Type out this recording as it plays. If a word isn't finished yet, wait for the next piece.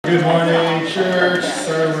Good morning, church.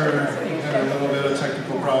 Sorry we're having a little bit of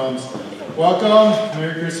technical problems. Welcome.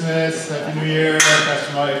 Merry Christmas. Happy New Year.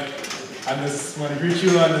 Pastor Mike. I want to greet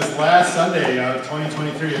you on this last Sunday of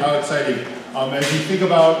 2023. How exciting. As you think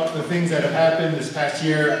about the things that have happened this past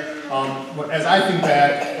year, as I think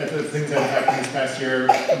back at the things that have happened this past year,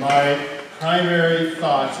 my primary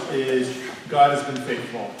thought is God has been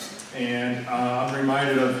faithful. And I'm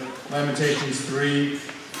reminded of Lamentations 3,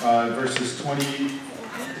 verse 22,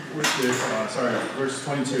 which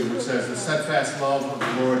says, "The steadfast love of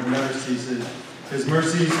the Lord never ceases. His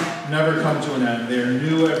mercies never come to an end. They are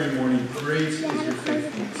new every morning. Great is your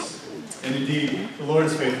faithfulness." And indeed, the Lord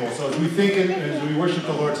is faithful. So as we think and as we worship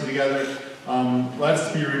the Lord together,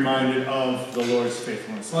 let's be reminded of the Lord's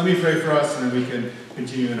faithfulness. Let me pray for us, and then we can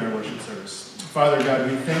continue in our worship service. Father God,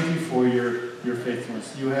 we thank you for your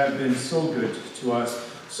faithfulness. You have been so good to us,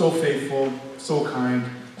 so faithful, so kind,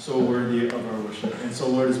 so worthy of our worship. And so,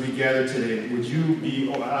 Lord, as we gather today, would you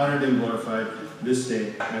be honored and glorified this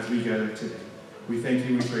day as we gather today? We thank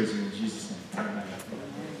you and praise you in Jesus' name. Amen.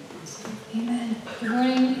 Amen. Good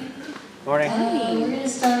morning. Morning. We're going to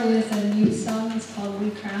start with a new song. It's called "We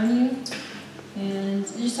Crown You." And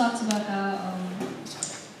it just talks about how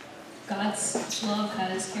God's love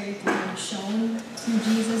has carried through and shown through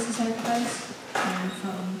Jesus' sacrifice.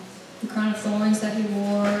 From the crown of thorns that he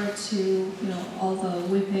wore to, all the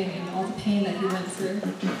whipping and all the pain that he went through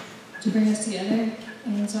to bring us together.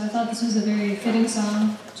 And so I thought this was a very fitting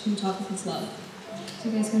song to talk of his love. So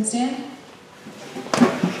you guys can stand.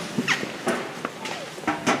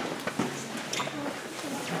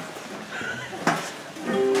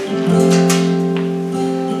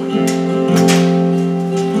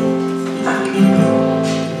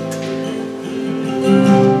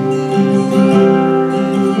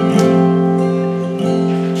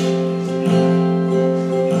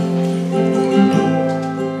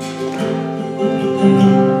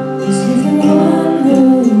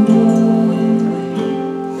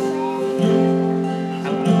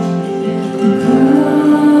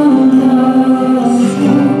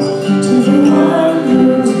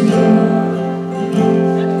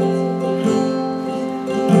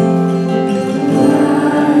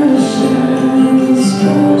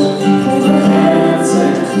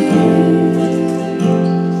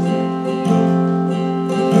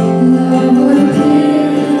 Love would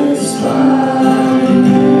pierce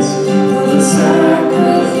by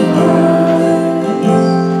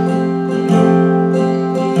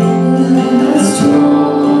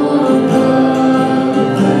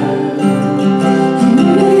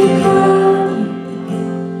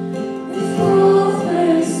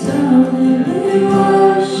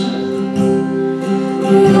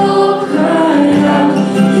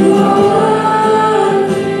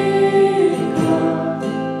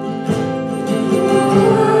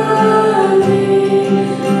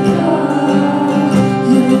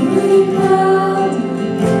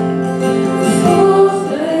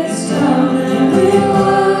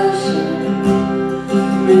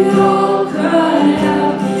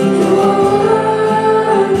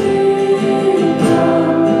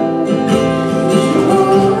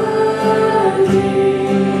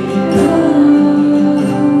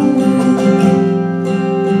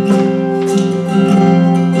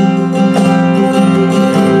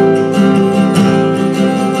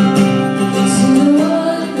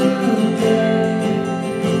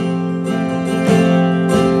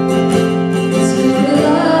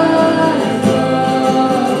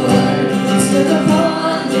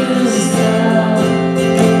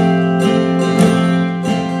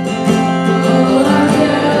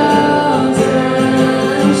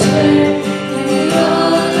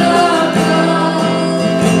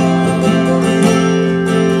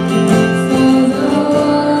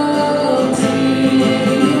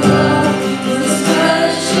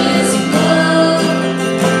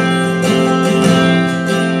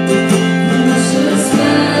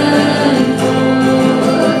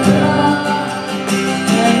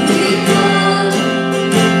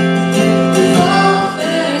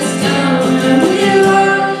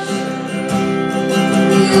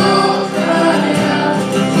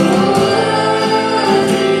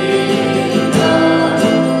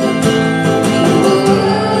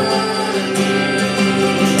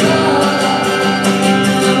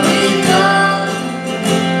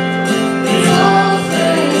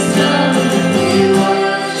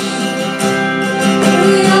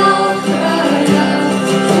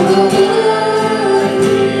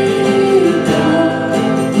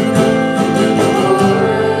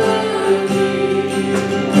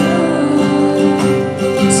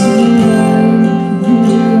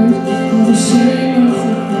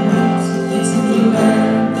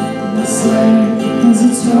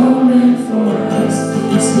atonement for us.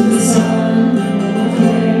 To the Son, the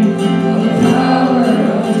flame of the power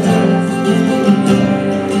of death.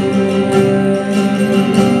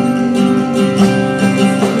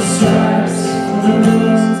 For the stripes, for the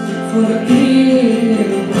wounds, for the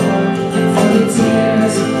bleeding blood, for the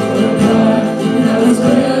tears, for the blood that was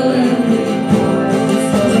willingly poured,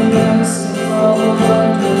 for the merciful,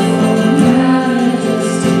 wonderful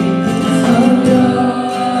majesty of God.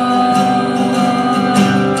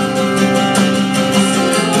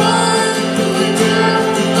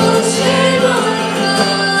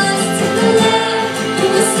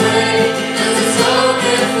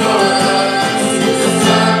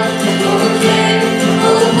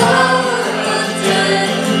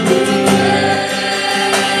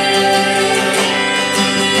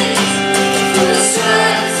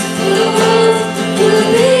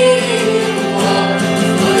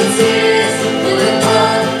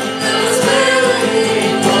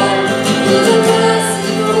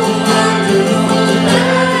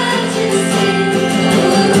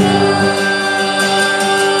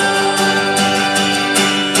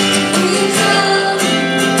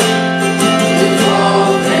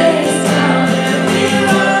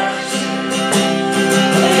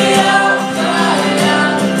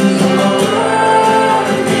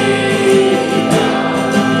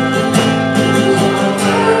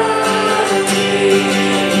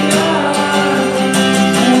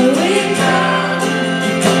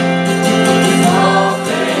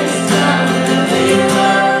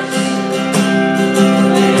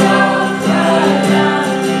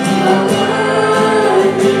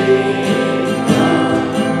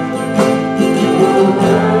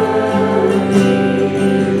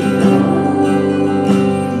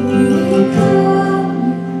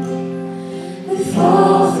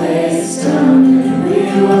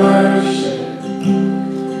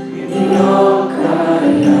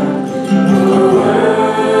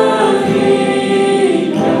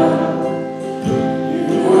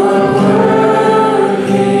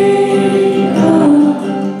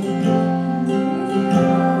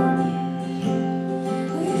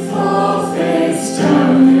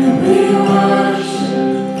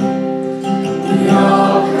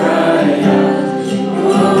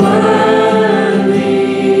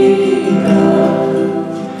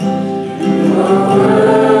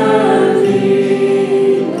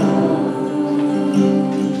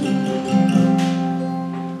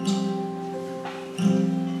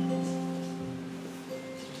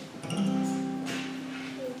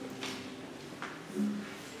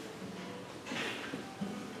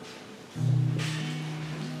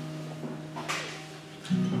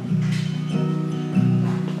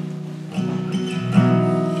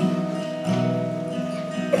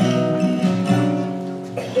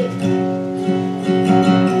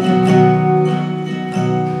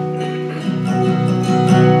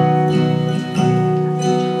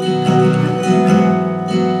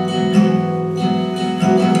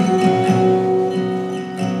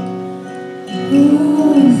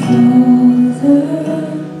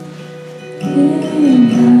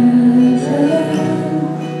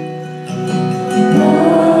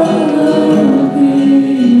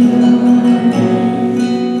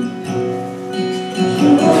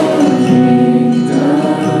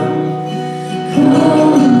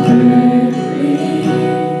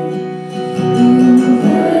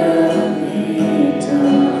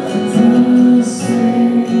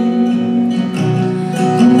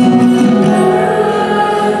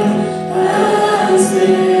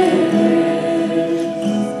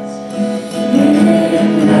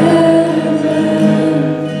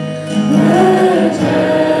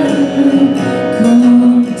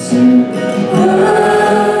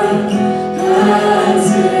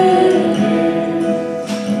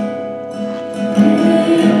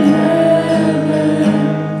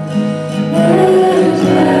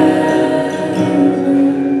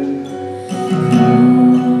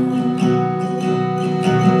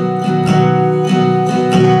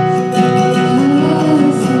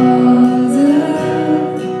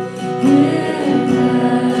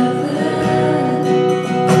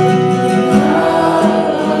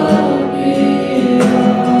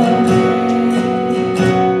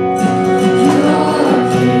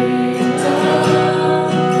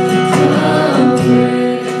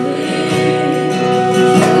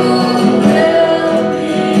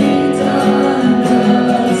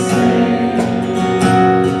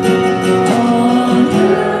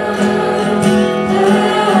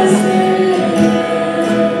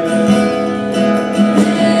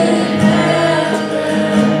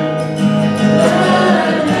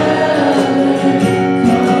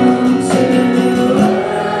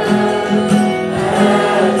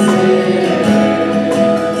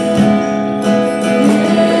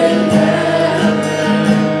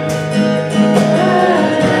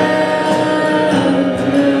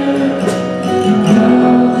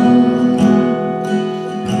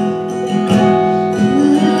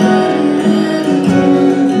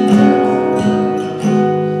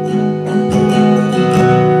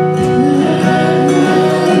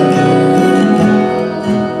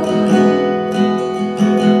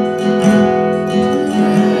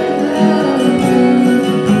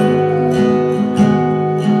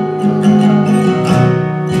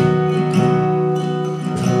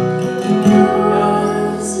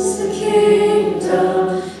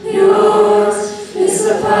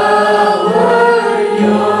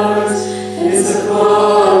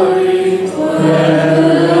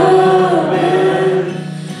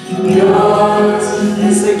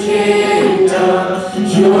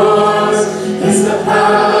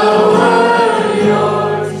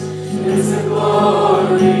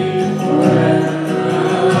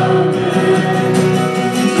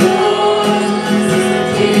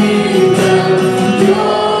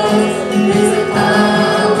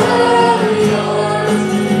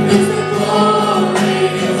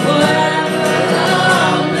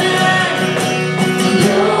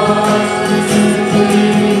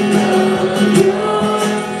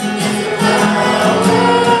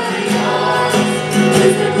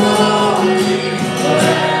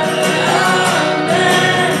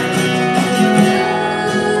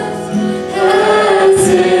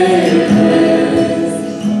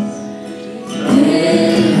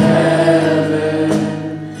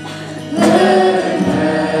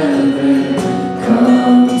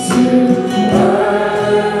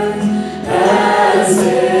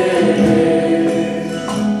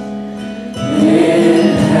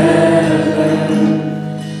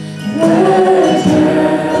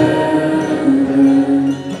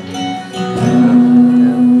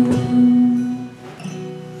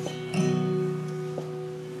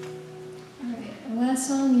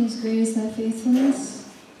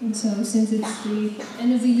 since it's the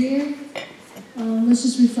end of the year, let's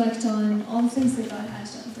just reflect on all the things that God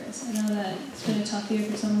has done for us. I know that it's been a tough year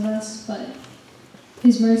for some of us, but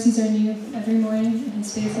His mercies are new every morning, and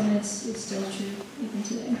His faithfulness is still true even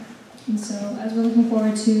today. And so, as we're looking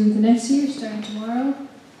forward to the next year, starting tomorrow,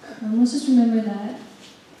 let's just remember that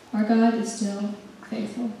our God is still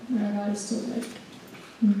faithful, and our God is still good.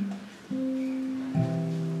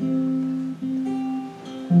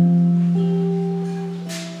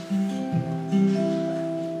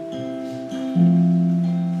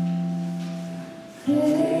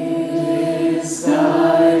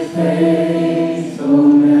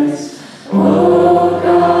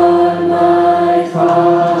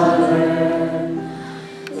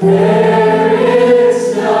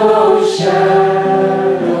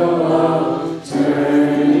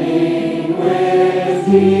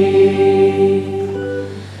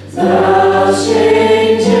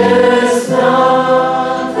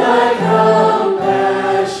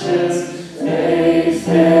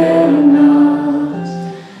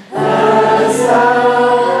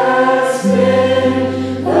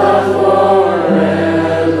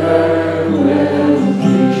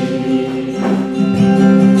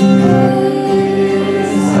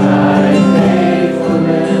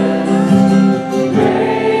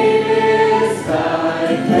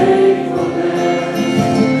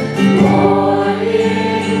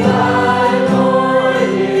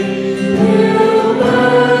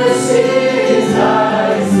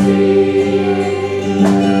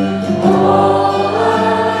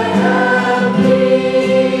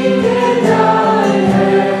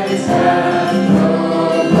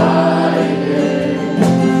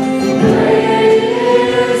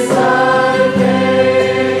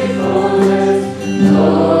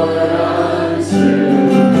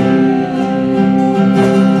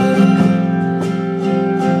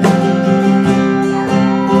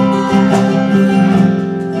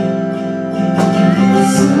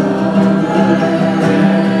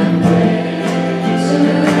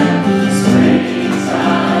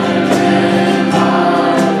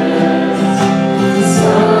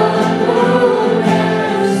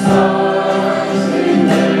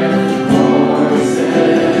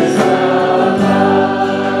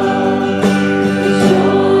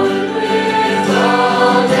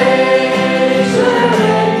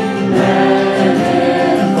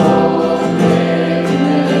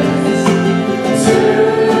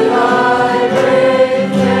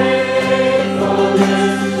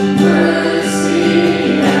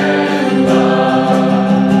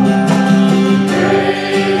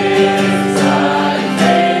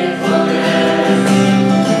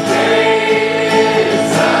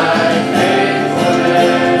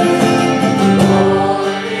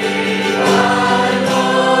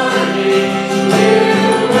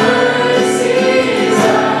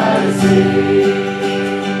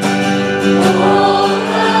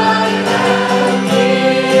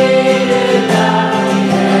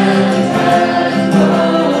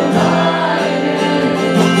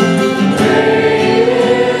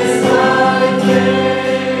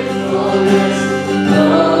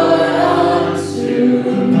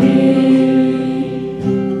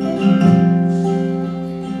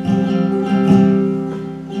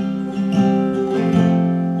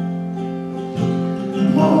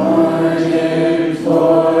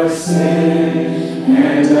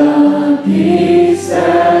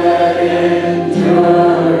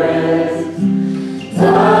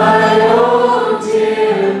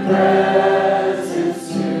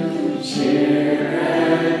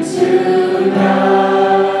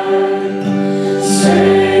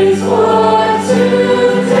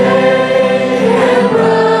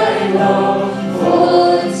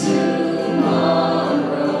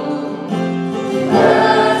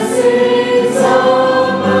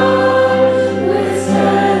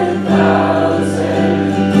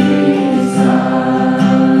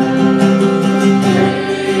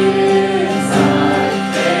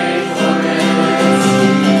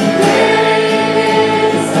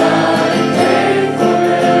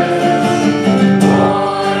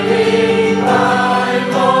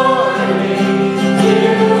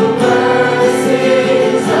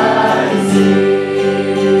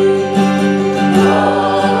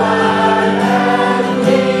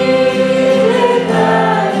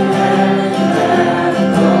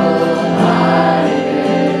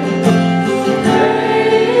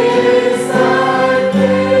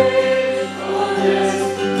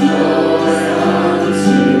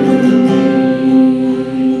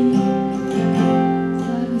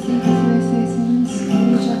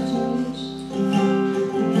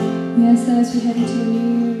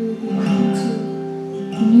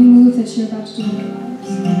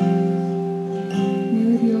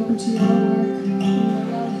 to your work and your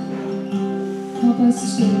love. Help us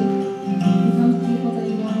to become the people that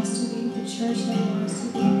you want us to be, the church that you want us to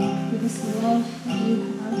be. Give us the love that you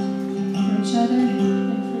have for each other and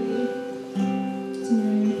for you. It's in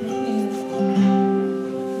your name we pray. Amen.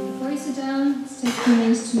 Before you sit down, let's take a few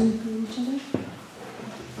minutes to greet each other.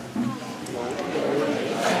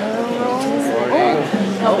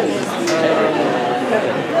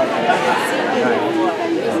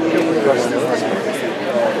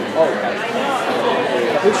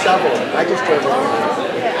 Who's shoveling? I just drove it.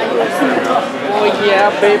 Oh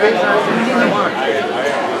yeah, baby.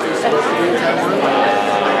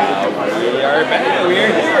 We are back. We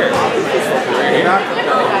are here.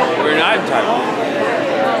 We're not in Taiwan.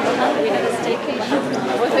 We had a staycation.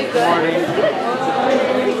 Was it good?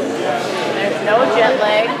 There's no jet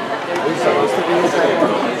lag. We're supposed to be in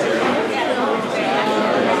Taiwan.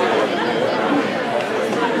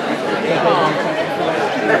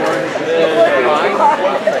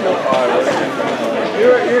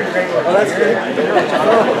 You're great. Oh, that's good.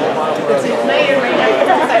 May or may not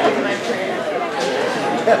coincide with my prayer.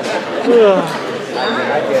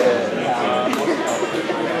 I get it.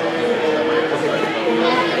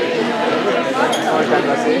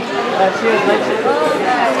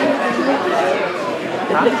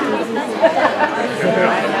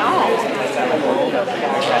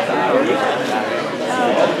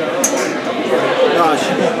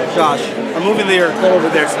 Josh, I'm moving the airport over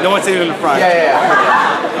there, so no one's sitting in the front. Yeah.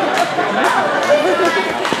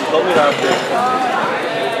 Hold me down here.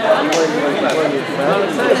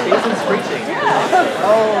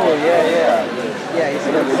 Oh, yeah. Yeah, he's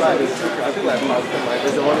going to try. There's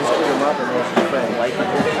the one who screwed him up and wants to pray.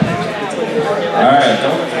 Alright,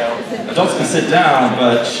 adults can sit down,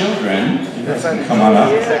 but children, you guys can come on up.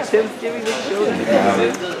 Yeah, Tim's giving the children.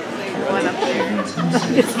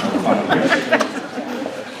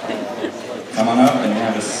 Come on up and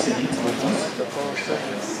have a seat with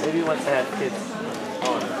us. Maybe he wants to have kids.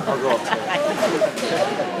 I'll go up there. I'm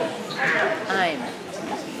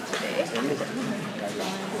today.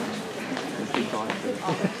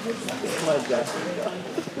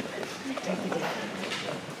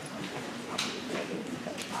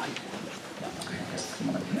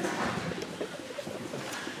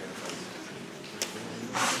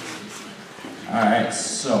 Alright,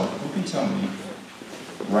 so who can tell me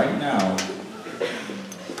right now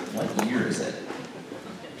what year is it?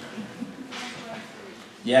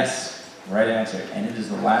 Yes, right answer. And it is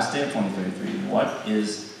the last day of 2033. What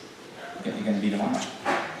is going to be tomorrow?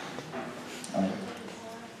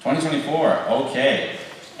 2024, okay.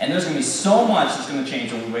 And there's going to be so much that's going to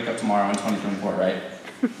change when we wake up tomorrow in 2024, right?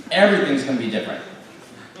 Everything's going to be different.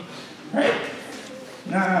 Right?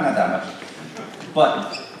 No, not that much.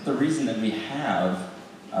 But the reason that we have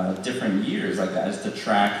different years like that is to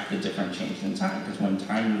track the different changes in time. Because when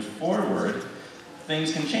time moves forward,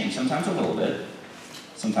 things can change. Sometimes a little bit,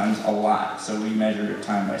 sometimes a lot. So we measure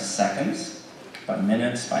time by seconds, by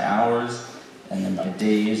minutes, by hours, and then by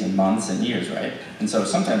days and months and years, right? And so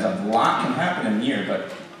sometimes a lot can happen in a year, but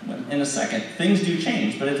in a second, things do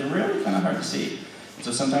change, but it's really kind of hard to see.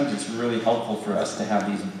 So sometimes it's really helpful for us to have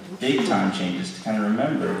these big time changes to kind of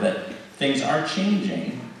remember that things are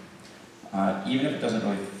changing, even if it doesn't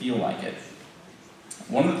really feel like it.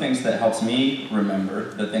 One of the things that helps me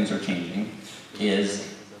remember that things are changing is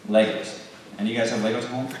Legos. And you guys have Legos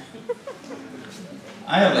at home?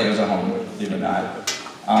 I have Legos at home, believe it or not.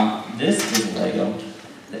 This is Lego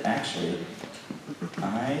that actually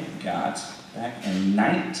I got back in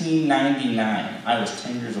 1999. I was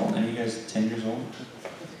 10 years old. Any of you guys 10 years old?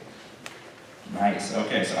 Nice.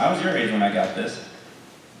 Okay, so I was your age when I got this.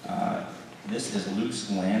 This is Luke's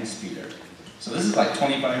Land Speeder. So this is like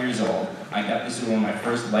 25 years old. I got this with one of my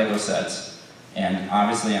first Lego sets, and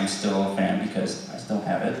obviously I'm still a fan because I still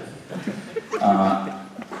have it.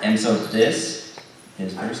 And so this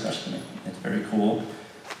is very special to me. It's very cool.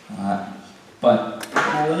 But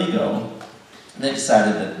Lego, they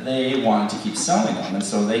decided that they wanted to keep selling them, and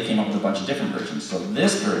so they came up with a bunch of different versions. So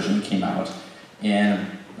this version came out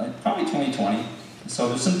in like probably 2020. So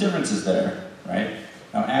there's some differences there, right?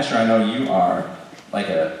 Now, Asher, I know you are like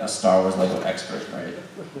a Star Wars Lego expert, right?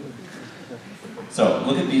 So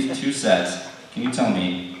look at these two sets. Can you tell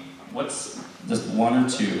me what's just one or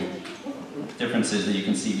two differences that you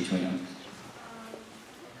can see between them?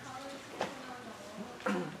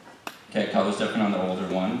 Okay, color's different on the older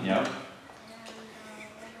one, yep.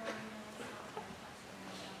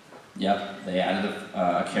 Yep, they added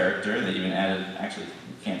a character, they even added, actually,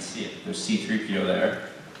 you can't see it, there's C-3PO there,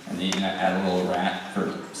 and they even added a little rat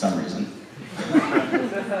for some reason.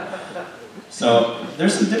 So,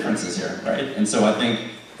 there's some differences here, right? And so I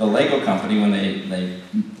think the Lego company, when they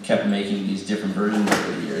kept making these different versions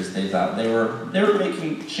over the years, they thought they were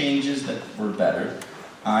making changes that were better.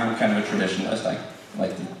 I'm kind of a traditionalist. I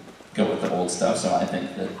like to go with the old stuff, so I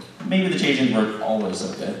think that maybe the changes weren't always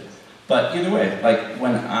so good. But either way, like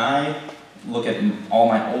when I look at all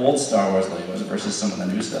my old Star Wars Legos versus some of the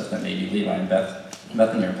new stuff that maybe Levi and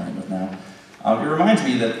Bethany are playing with now, it reminds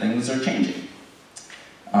me that things are changing.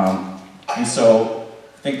 And so,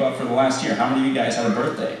 think about for the last year, how many of you guys had a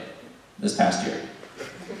birthday this past year?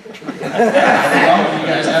 How many of you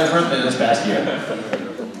guys had a birthday this past year?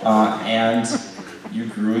 And you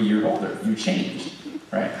grew a year older, you changed,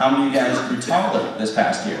 right? How many of you guys grew taller this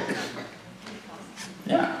past year?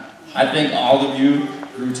 Yeah, I think all of you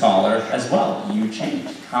grew taller as well, you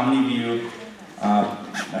changed. How many of you, I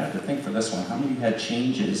have to think for this one, how many of you had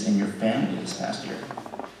changes in your family this past year?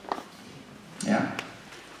 Yeah?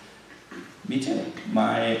 Me too.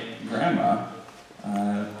 My grandma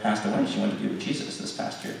passed away. She went to be with Jesus this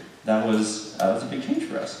past year. That was a big change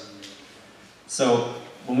for us. So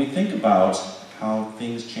when we think about how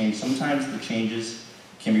things change, sometimes the changes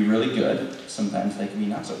can be really good. Sometimes they can be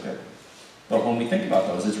not so good. But when we think about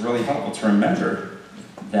those, it's really helpful to remember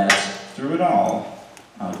that through it all,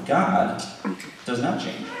 God does not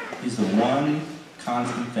change. He's the one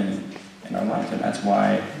constant thing in our life, and that's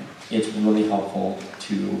why it's really helpful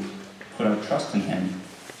to put our trust in Him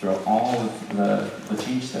throughout all of the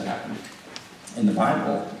changes that happen. In the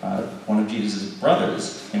Bible, one of Jesus'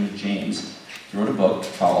 brothers, named James, he wrote a book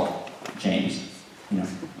called James. You know,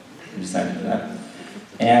 he decided to do that.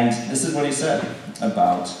 And this is what he said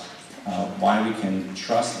about why we can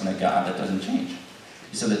trust in a God that doesn't change.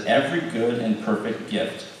 He said that every good and perfect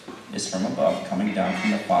gift is from above, coming down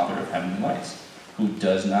from the Father of heavenly lights, who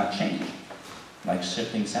does not change, like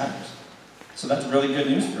shifting shadows. So that's really good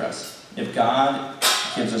news for us. If God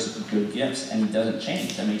gives us good gifts and He doesn't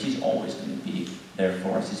change, that means He's always going to be there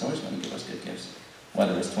for us. He's always going to give us good gifts,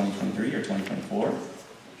 whether it's 2023 or 2024,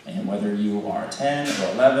 and whether you are 10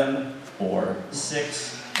 or 11 or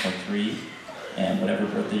 6 or 3, and whatever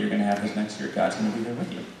birthday you're going to have this next year, God's going to be there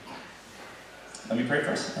with you. Let me pray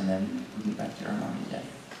first, and then we'll get back to our mommy again.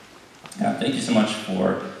 God, thank you so much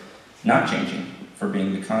for not changing, for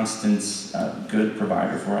being the constant good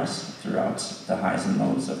provider for us throughout the highs and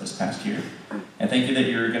lows of this past year. And thank you that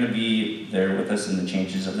you're going to be there with us in the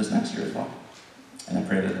changes of this next year as well. And I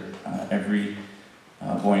pray that every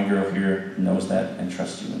boy and girl here knows that and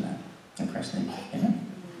trusts you in that. In Christ's name, amen.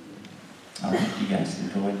 All right, you guys can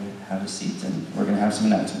go and have a seat, and we're going to have some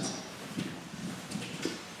announcements.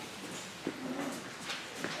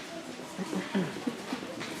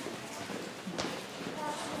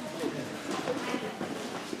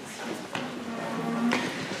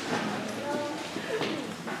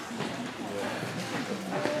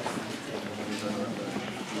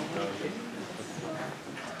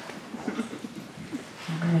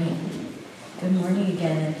 Good morning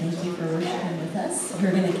again, and thank you for worshiping with us.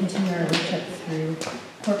 We're going to continue our worship through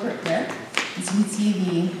corporate prayer. As you can see,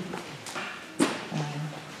 the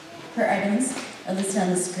prayer items are listed on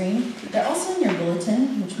the screen. They're also in your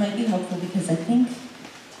bulletin, which might be helpful because I think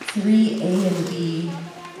 3A and B,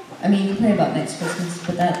 I mean, you can pray about next Christmas,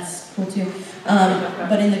 but that's cool too.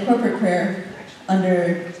 But in the corporate prayer,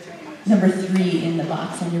 under number 3 in the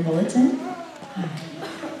box on your bulletin,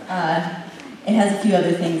 it has a few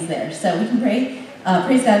other things there. So we can pray.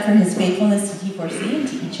 Praise God for His faithfulness to T4C and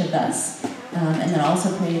to each of us. And then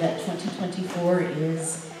also pray that 2024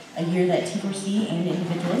 is a year that T4C and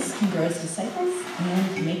individuals can grow as disciples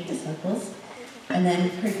and make disciples. And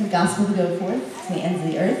then pray for the gospel to go forth to the ends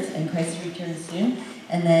of the earth and Christ to return soon.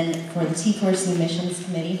 And then for the T4C Missions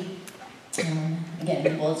Committee, again, in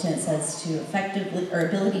the bulletin it says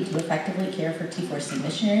ability to effectively care for T4C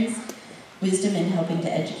missionaries, wisdom in helping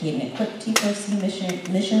to educate and equip T4C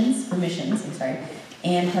missions,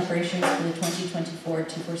 and preparations for the 2024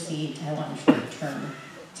 T4C Taiwan short-term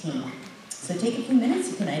team. So take a few minutes.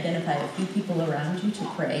 You can identify a few people around you to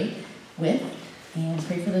pray with and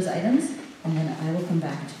pray for those items, and then I will come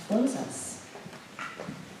back to close us.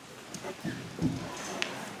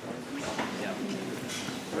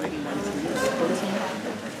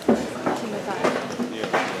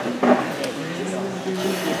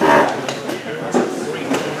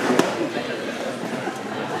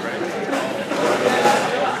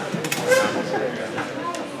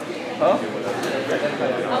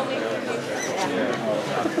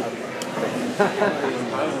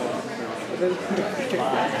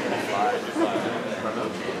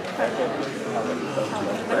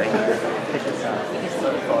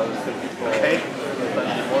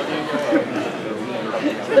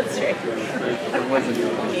 That's right.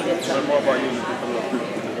 What more about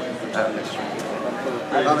you?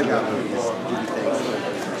 Father God, we just give you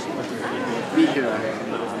thanks for be here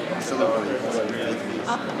and celebrate.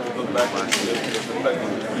 Look back on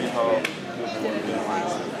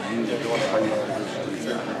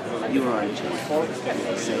you are unchanged.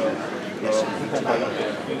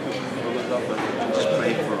 Just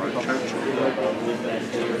pray for our church.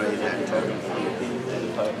 Just pray that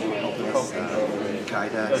help us,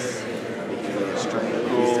 guide us, give us strength,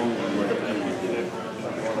 wisdom,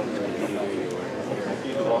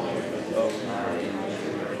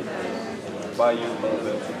 by you,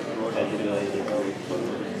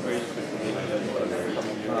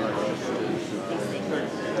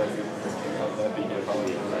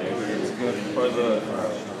 it's good for the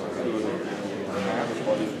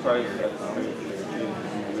body of Christ that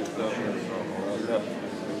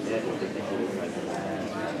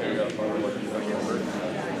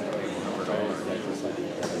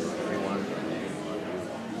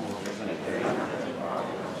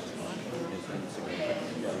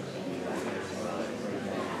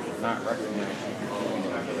not recognized.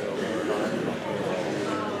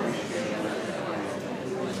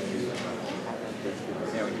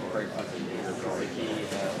 Yeah, we can break up the key.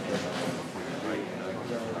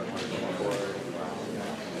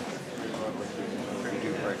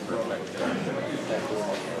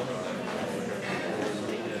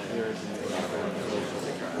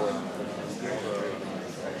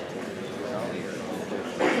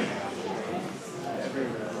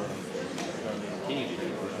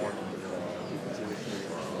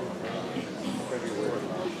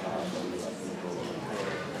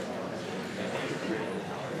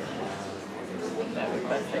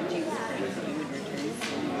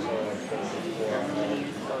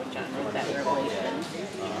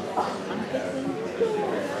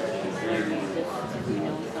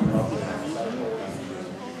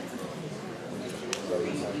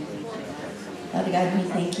 Father God, we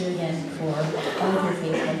thank you again for all of your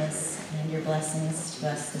faithfulness and your blessings to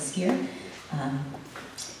us this year.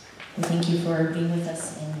 We thank you for being with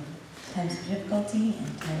us in times of difficulty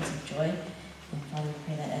and times of joy. And Father, we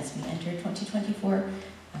pray that as we enter 2024,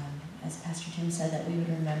 as Pastor Jim said, that we would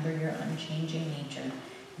remember your unchanging nature,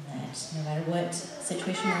 and that no matter what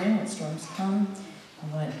situation we're in, what storms come,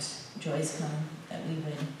 and what joys come, that we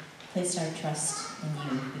would place our trust in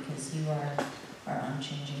you, because you are our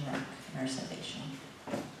unchanging rock and our salvation.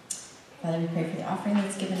 Father, we pray for the offering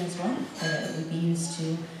that's given as well, so that it would be used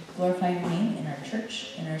to glorify your name in our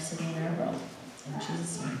church, in our city, and our world. In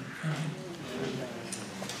Jesus' name, amen.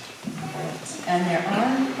 All right. And there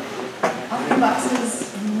are offering boxes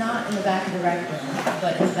not in the back of the rec room,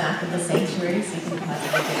 but in the back of the sanctuary, so you can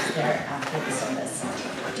deposit your gifts there after the service.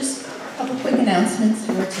 Just a couple quick announcements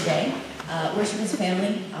for today. Worship is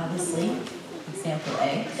family, obviously. Example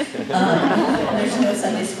A. There's no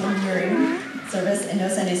Sunday school during service and no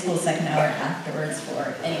Sunday school second hour afterwards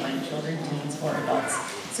for anyone, children, teens, or adults.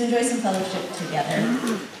 So enjoy some fellowship together.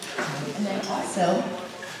 And then also,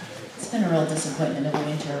 it's been a real disappointment of a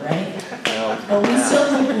winter, right? But we still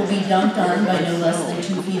hope we'll be dumped on by no less than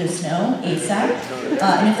 2 feet of snow ASAP.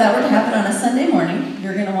 And if that were to happen on a Sunday morning,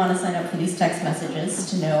 you're going to want to sign up for these text messages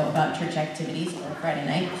to know about church activities or Friday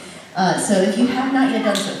night. So if you have not yet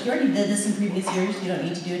done so, if you already did this in previous years, you don't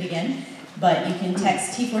need to do it again. But you can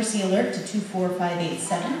text T4C Alert to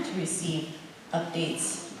 24587 to receive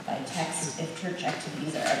updates by text if church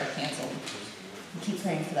activities are ever canceled. Keep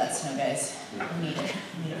praying for that snow, guys. We need it.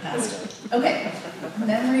 We need it fast. Okay,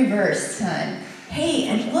 memory verse time. Hey,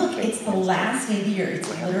 and look, it's the last day of the year. It's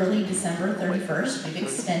literally December 31st. We've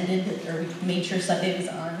extended, or we made sure Sunday was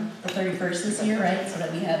on the 31st this year, right? So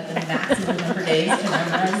that we have the maximum number of days to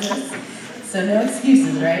memorize this. So no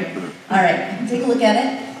excuses, right? All right, take a look at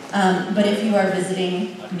it. But if you are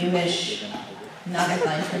visiting newish, not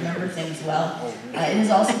inclined to remember things well, it is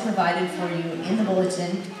also provided for you in the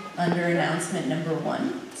bulletin under announcement number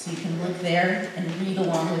 1. So you can look there and read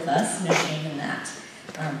along with us, no shame in that.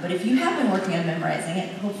 But if you have been working on memorizing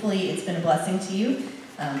it, hopefully it's been a blessing to you.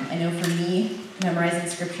 I know for me, memorizing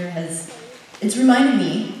scripture it's reminded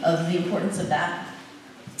me of the importance of that.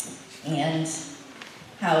 And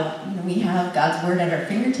how we have God's word at our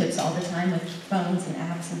fingertips all the time with phones and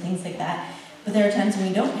apps and things like that. But there are times when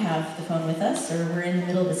we don't have the phone with us, or we're in the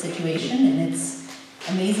middle of a situation, and it's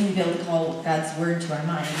amazing to be able to call God's word to our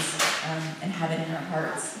minds and have it in our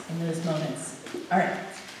hearts in those moments. All right.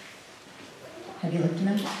 Have you looked at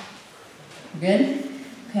them? Good?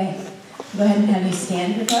 Okay. Go ahead and have you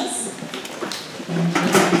stand with us. And we're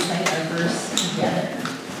going to recite our verse together.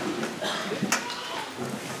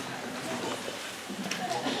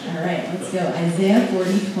 All right, let's go. Isaiah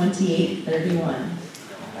 40:28-31.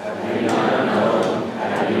 Have you not known?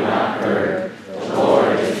 Have you not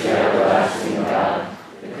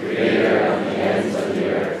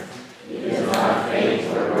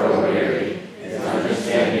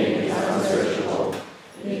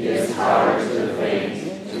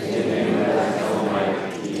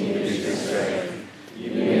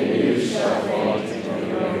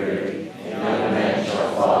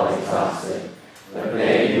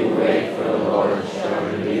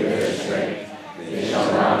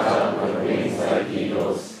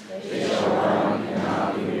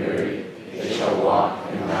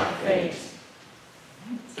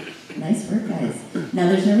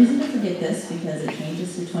there's no reason to forget this because it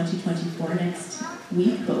changes to 2024 next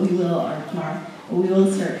week, but we will, or tomorrow, but we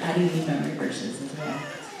will start adding new memory verses as well.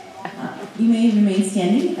 You may remain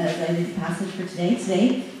standing as I read the passage for today.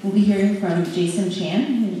 Today, we'll be hearing from Jason Chan,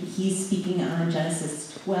 and he's speaking on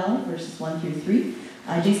Genesis 12, verses 1 through 3.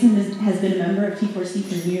 Jason has been a member of T4C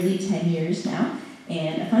for nearly 10 years now,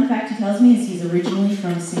 and a fun fact he tells me is he's originally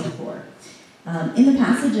from Singapore. In the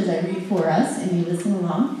passage, as I read for us, and you listen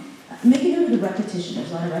along, make a note of the repetition. There's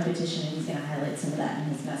a lot of repetition, and he's going to highlight some of that in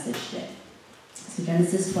his message today. So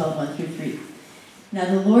Genesis 12, 1 through 3. Now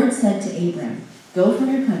the Lord said to Abram, "Go from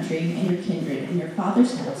your country and your kindred and your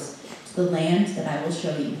father's house to the land that I will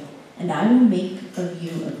show you, and I will make of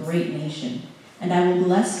you a great nation, and I will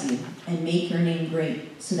bless you and make your name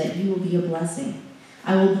great, so that you will be a blessing.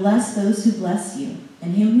 I will bless those who bless you,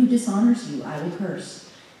 and him who dishonors you I will curse,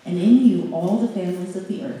 and in you all the families of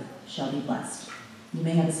the earth shall be blessed." You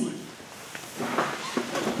may have a seat.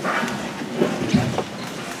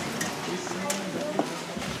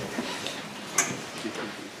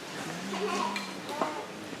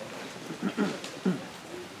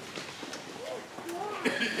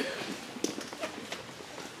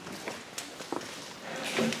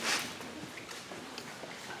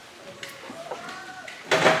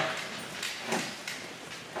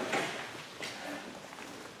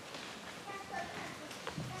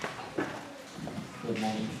 Good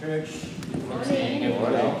morning, church. Good morning.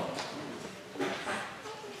 Well.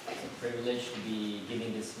 It's a privilege to be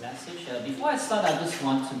giving this message. Before I start, I just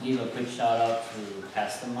want to give a quick shout out to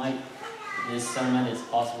Pastor Mike. This sermon is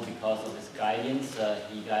possible because of his guidance.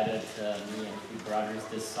 He guided me and three brothers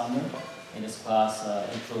this summer in his class,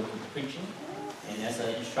 Intro to Preaching. And as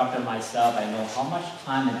an instructor myself, I know how much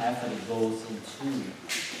time and effort it goes into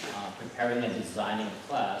preparing and designing a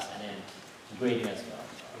class and then grading as well.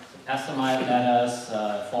 Pastor Mike led us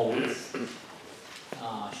 4 weeks,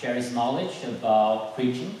 share his knowledge about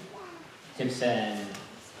preaching, tips and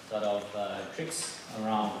sort of tricks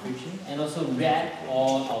around preaching, and also read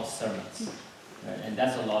all our sermons. Right? And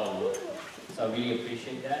that's a lot of work. So I really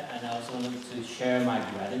appreciate that. And I also wanted to share my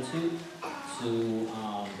gratitude to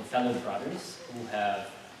the fellow brothers who have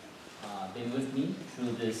been with me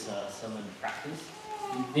through this sermon practice.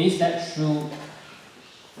 They sat through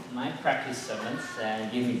my practice sermons and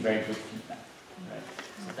gave me very good feedback. Right?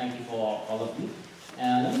 So thank you for all of you.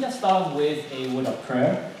 And let me just start with a word of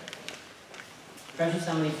prayer. Precious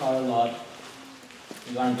Heavenly Father, Lord,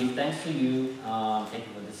 we want to give thanks to you. Thank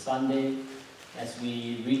you for this Sunday. As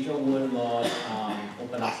we read your word, Lord,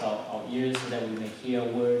 open up our ears so that we may hear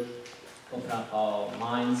your word. Open up our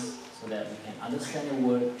minds so that we can understand your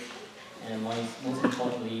word. And most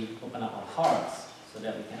importantly, open up our hearts so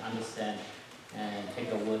that we can understand and take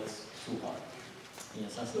the words to heart. In your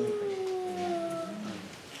son's name we pray. Amen.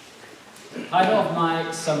 The title of my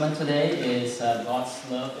sermon today is God's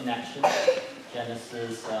Love in Action,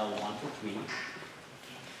 Genesis 1 to 3.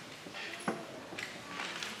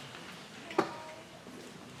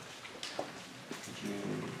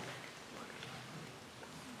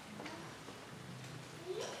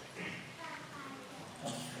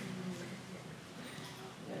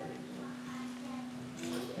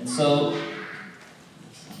 And so,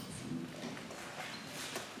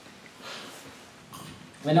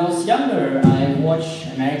 when I was younger, I watched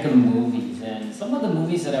American movies, and some of the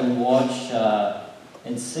movies that I watched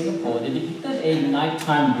in Singapore, they depicted a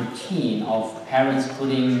nighttime routine of parents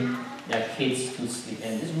putting their kids to sleep.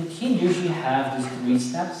 And this routine usually have these 3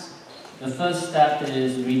 steps. The first step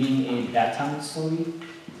is reading a bedtime story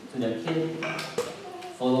to their kid,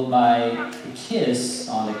 followed by a kiss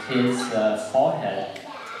on the kid's forehead,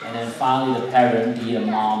 and then finally the parent, be it a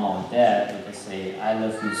mom or dad, would just say, "I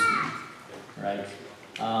love you, sweet," right?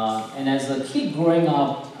 And as a kid growing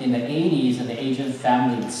up in the 80s in the Asian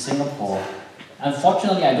family in Singapore,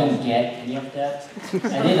 unfortunately I don't get any of that.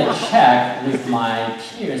 I did a check with my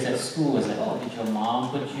peers at school. I said, "Oh, did your mom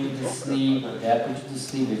put you to sleep or dad put you to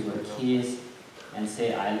sleep with your kiss and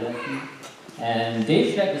say I love you?" And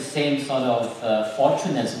they shared the same sort of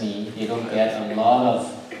fortune as me. They don't get a lot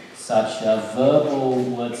of such verbal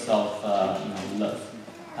words of love.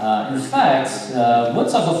 In fact,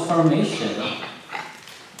 words of affirmation.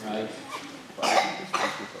 Right.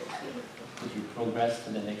 Could you progress to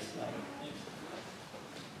the next slide?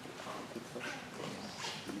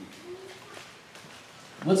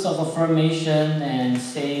 Words of affirmation and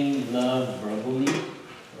saying love verbally,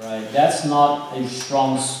 right? That's not a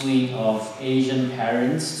strong suite of Asian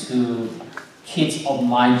parents to kids of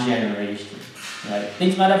my generation, right?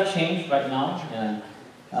 Things might have changed right now, and,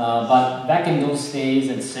 but back in those days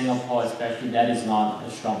in Singapore especially, that is not a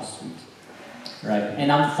strong suite. right?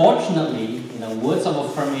 And unfortunately, words of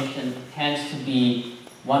affirmation tends to be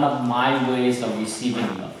one of my ways of receiving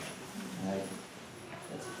love, right?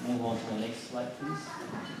 Let's move on to the next slide, please.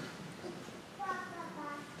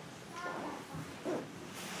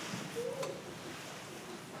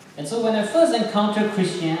 And so when I first encountered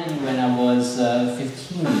Christianity when I was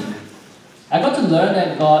 15, I got to learn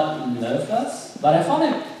that God loved us, but I found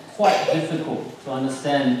it quite difficult to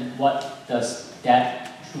understand what does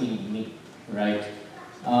that truly mean, right?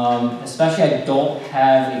 Especially I don't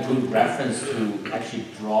have a good reference to actually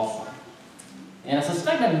draw from. And I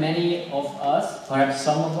suspect that many of us, perhaps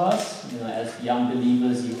some of us, as young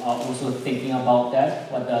believers, you are also thinking about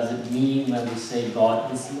that. What does it mean when we say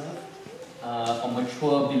God is love? For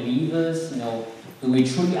mature believers, do we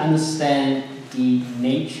truly understand the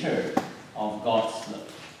nature of God's love?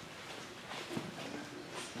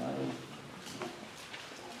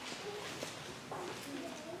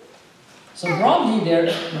 So broadly there,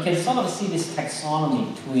 you can sort of see this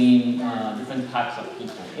taxonomy between different types of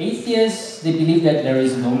people. Atheists, they believe that there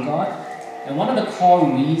is no God. And one of the core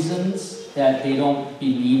reasons that they don't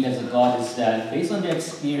believe there's a God is that based on their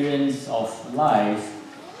experience of life,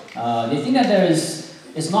 they think that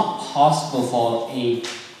it's not possible for a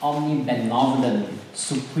omnibenevolent,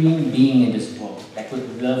 supreme being in this world that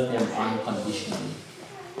could love them unconditionally.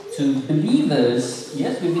 To believers,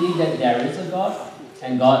 yes, we believe that there is a God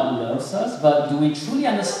and God loves us, but do we truly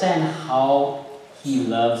understand how He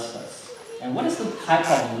loves us? And what is the type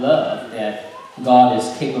of love that God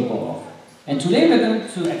is capable of? And today we're going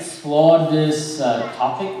to explore this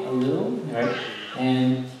topic a little, right?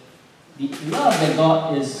 And the love that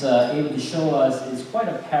God is able to show us is quite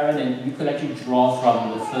apparent, and you could actually draw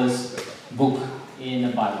from the first book in the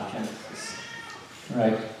Bible, Genesis.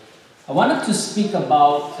 Right? I wanted to speak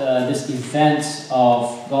about this event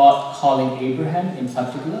of God calling Abraham in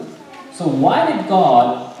particular. So why did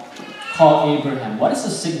God call Abraham? What is the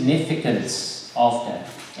significance of that?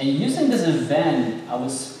 And using this event, I will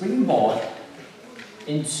springboard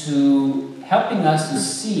into helping us to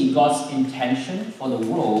see God's intention for the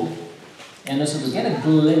world and also to get a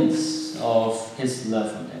glimpse of His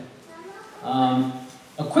love for them.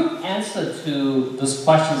 A quick answer to those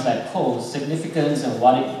questions I posed, significance and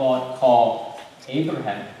what did God call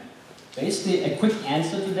Abraham. Basically, a quick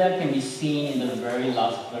answer to that can be seen in the very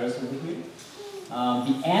last verse over here.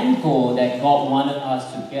 The end goal that God wanted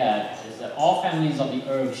us to get is that all families of the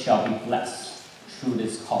earth shall be blessed through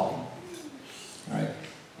this calling. Right?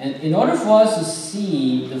 And in order for us to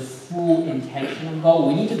see the full intention of God,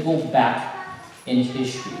 we need to go back in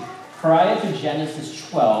history. Prior to Genesis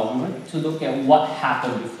 12, we want to look at what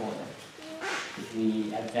happened before that. If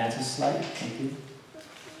we advance a slide, thank you.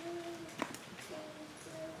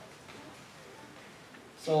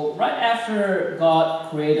 So right after God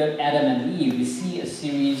created Adam and Eve, we see a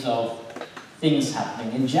series of things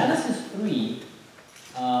happening. In Genesis 3,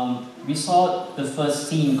 we saw the first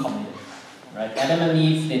sin committed. Right? Adam and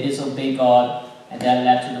Eve, they disobeyed God, and that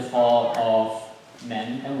led to the fall of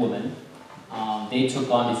men and women. They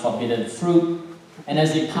took on the forbidden fruit, and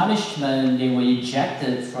as a punishment, they were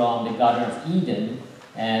ejected from the Garden of Eden,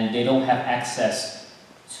 and they don't have access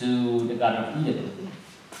to the Garden of Eden.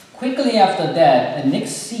 Quickly after that, the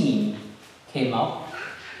next scene came up.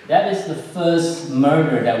 That is the first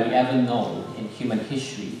murder that we ever know in human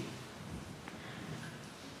history.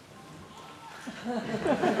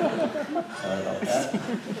 Sorry about that.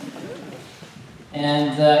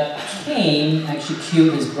 And Cain actually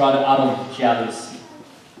killed his brother out of jealousy.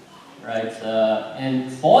 Right?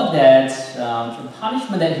 And for that, the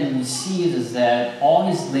punishment that he receives is that all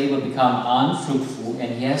his labor become unfruitful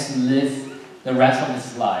and he has to live the rest of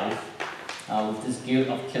his life with this guilt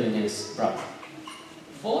of killing his brother.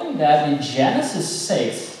 Following that, in Genesis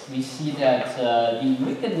 6, we see that the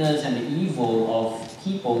wickedness and the evil of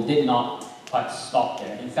people did not quite stop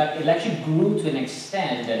there. In fact, it actually grew to an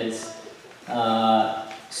extent that it's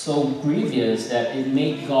so grievous that it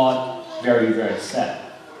made God very, very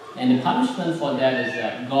sad. And the punishment for that is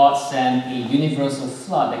that God sent a universal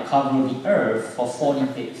flood that covered the earth for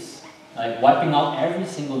 40 days, like wiping out every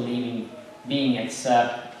single living being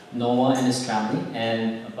except Noah and his family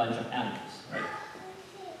and a bunch of animals. Right?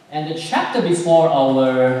 And the chapter before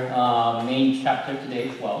our main chapter today,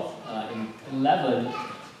 12, in 11,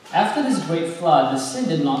 after this great flood, the sin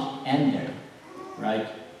did not end there. Right?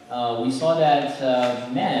 We saw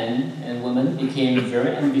that men and women became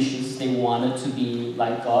very ambitious. They wanted to be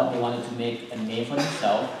like God. They wanted to make a name for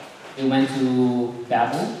themselves. They went to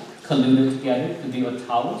Babel, colluded together to build a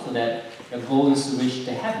tower so that their goal is to reach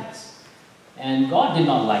the heavens. And God did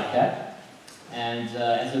not like that. And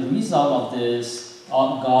as a result of this,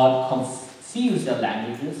 God fuse their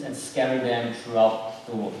languages and scatter them throughout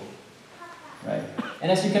the world. Right?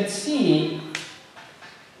 And as you can see,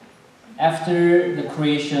 after the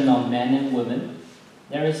creation of men and women,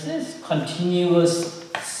 there is this continuous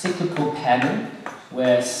cyclical pattern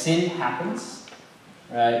where sin happens,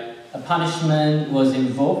 right? A punishment was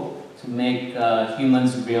invoked to make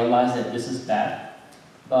humans realize that this is bad,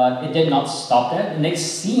 but it did not stop there. The next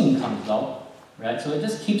scene comes out, right? So it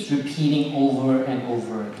just keeps repeating over and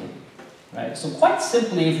over again, right? So quite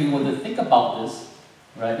simply, if we were to think about this,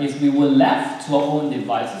 right? If we were left to our own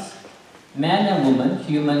devices, man and woman,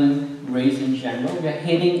 human race in general, we are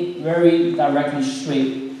heading very directly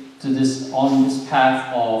straight to on this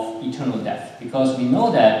path of eternal death, because we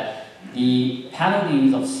know that the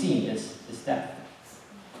penalties of sin is death,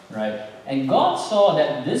 right? And God saw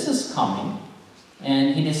that this is coming,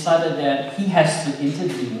 and He decided that He has to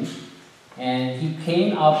intervene, and He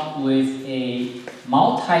came up with a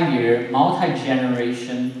multi-year,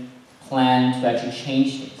 multi-generation plan to actually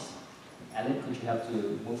change things. Alec, could you have to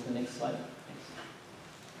move to the next slide?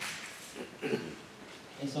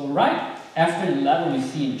 And so right after the level we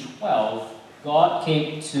see in 12, God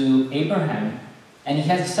came to Abraham and He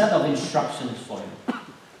has a set of instructions for him.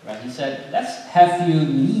 Right? He said, let's have you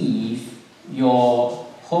leave your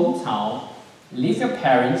hometown, leave your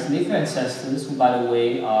parents, leave your ancestors, who by the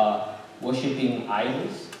way are worshipping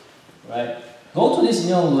idols. Right? Go to this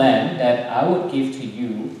new land that I would give to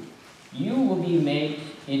you. You will be made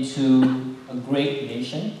into a great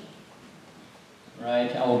nation.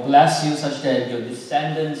 Right? I will bless you such that your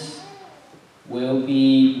descendants will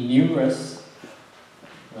be numerous.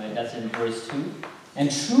 Right? That's in verse 2.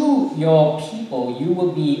 And through your people, you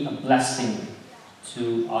will be a blessing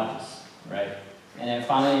to others. Right? And then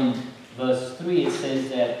finally in verse 3, it says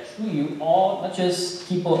that through you, all, not just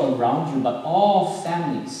people around you, but all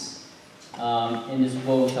families in this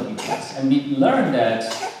world shall be blessed. And we learn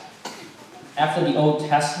that after the Old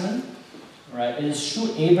Testament, right, it is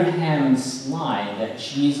through Abraham's line that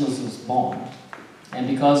Jesus was born. And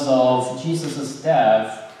because of Jesus'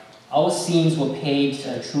 death, our sins were paid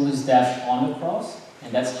through His death on the cross.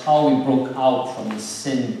 And that's how we broke out from the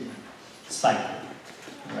sin cycle.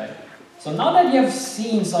 Right? So now that you have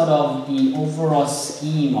seen sort of the overall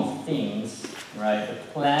scheme of things, right, the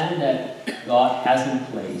plan that God has in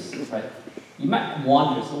place, right, you might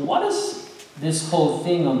wonder, so what is this whole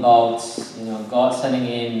thing about, God sending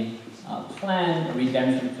in a plan, a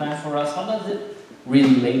redemption plan for us? How does it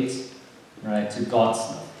relate, right, to God's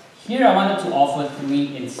love? Here I wanted to offer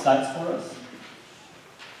 3 insights for us.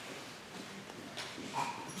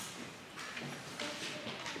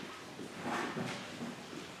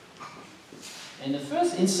 And the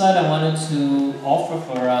first insight I wanted to offer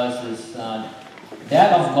for us is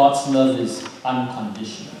that of God's love is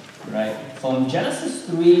unconditional, right? From Genesis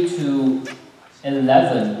 3 to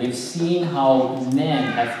 11, we've seen how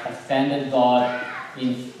men have offended God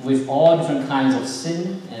with all different kinds of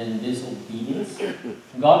sin and disobedience.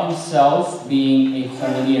 God Himself, being a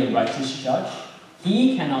holy and righteous judge,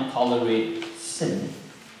 He cannot tolerate sin,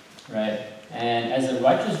 right? And as a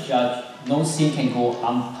righteous judge, no sin can go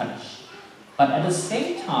unpunished. But at the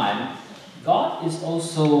same time, God is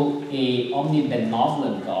also a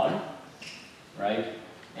omnibenevolent God, right?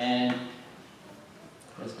 And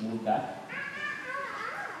let's move back.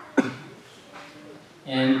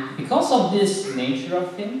 And because of this nature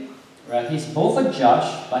of Him, right, He's both a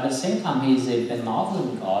judge, but at the same time He is a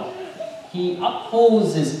benevolent God. He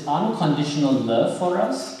upholds His unconditional love for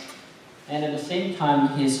us, and at the same time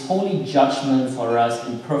His holy judgment for us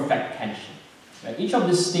in perfect tension. Right? Each of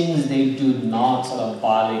these things, they do not sort of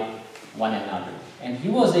violate one another. And He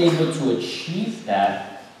was able to achieve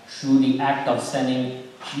that through the act of sending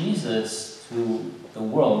Jesus to the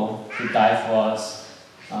world to die for us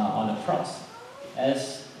on the cross.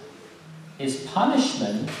 As His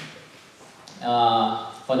punishment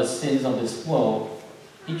for the sins of this world,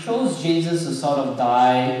 He chose Jesus to sort of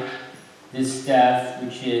die this death,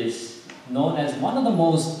 which is known as one of the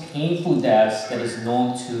most painful deaths that is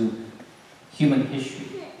known to human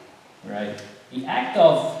history, right? The act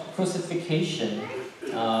of crucifixion,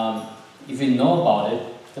 if you know about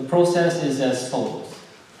it, the process is as follows.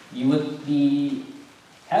 You would be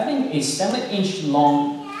having a 7-inch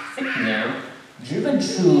long thick nail driven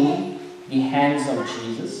through the hands of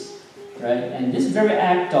Jesus, right? And this very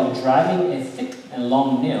act of driving a thick and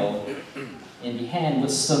long nail in the hand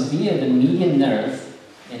would sever the median nerve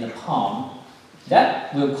in the palm.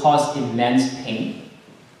 That will cause immense pain.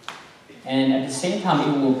 And at the same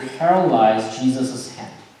time, it will paralyze Jesus'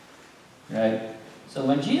 hand, right? So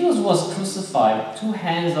when Jesus was crucified, 2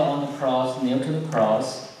 hands are on the cross, nailed to the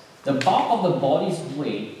cross, the bulk of the body's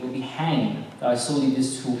weight will be hanging by solely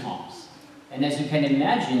these two arms. And as you can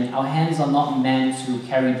imagine, our hands are not meant to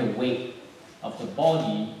carry the weight of the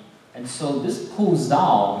body, and so this pulls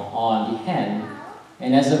down on the hand,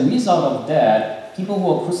 and as a result of that, people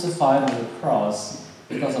who are crucified on the cross,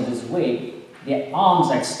 because of this weight, their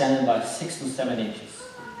arms are extended by 6 to 7 inches.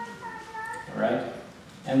 Alright?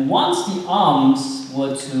 And once the arms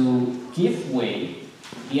were to give way,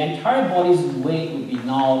 the entire body's weight would be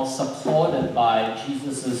now supported by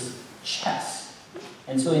Jesus' chest.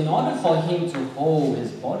 And so in order for him to hold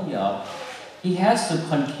his body up, he has to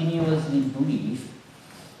continuously breathe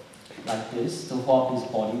like this to hold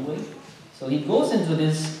his body weight. So he goes into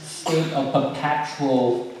this state of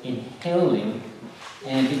perpetual inhaling,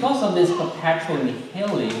 and because of this perpetual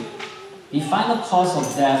inhaling, the final cause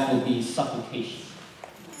of death will be suffocation.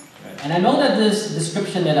 Right? And I know that this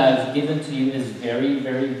description that I've given to you is very,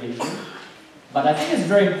 very visual, but I think it's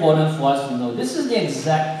very important for us to know this is the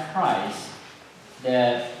exact price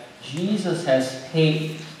that Jesus has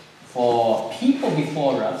paid for people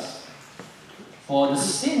before us, for the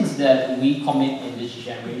sins that we commit in this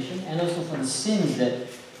generation, and also for the sins that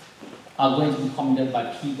are going to be committed by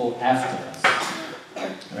people after us.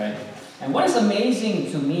 Right? And what is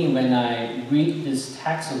amazing to me when I read this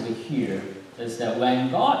text over here is that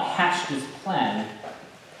when God hatched this plan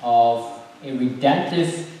of a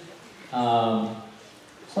redemptive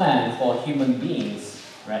plan for human beings,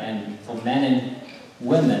 right, and for men and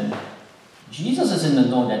women, Jesus is in the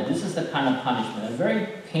know that this is the kind of punishment, a very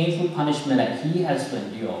painful punishment that he has to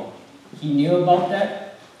endure. He knew about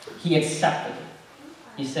that. He accepted it.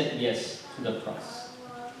 He said yes to the cross.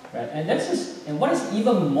 Right? And what is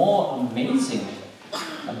even more amazing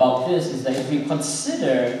about this is that if we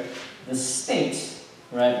consider the state,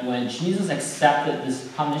 right, when Jesus accepted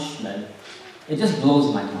this punishment, it just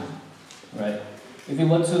blows my mind. Right? If we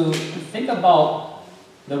were to think about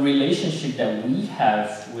the relationship that we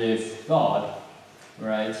have with God,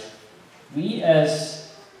 right? We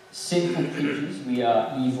as sinful creatures, we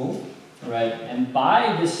are evil, right? And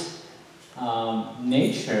by this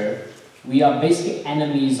nature, we are basically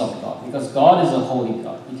enemies of God, because God is a holy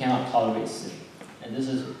God. He cannot tolerate sin. And this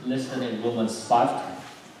is listed in Romans 5:10.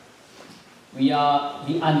 We are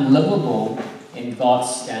the unlovable in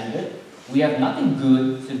God's standard. We have nothing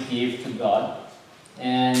good to give to God.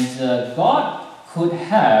 And God could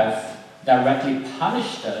have directly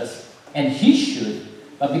punished us, and he should,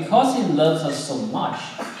 but because he loves us so much,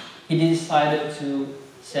 he decided to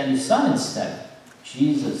send his son instead,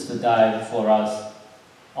 Jesus, to die for us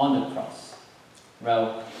on the cross.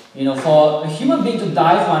 Well, for a human being to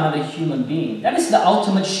die for another human being, that is the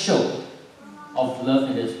ultimate show of love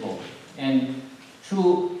in this world. And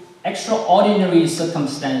through extraordinary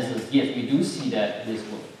circumstances, yes, we do see that in this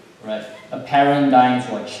world, right? A parent dying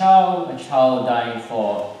for a child dying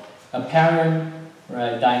for a parent,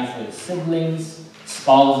 right? Dying for his siblings,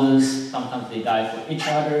 spouses, sometimes they die for each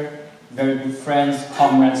other, very good friends,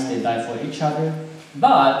 comrades, they die for each other.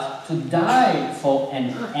 But to die for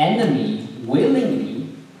an enemy willingly,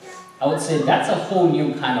 I would say that's a whole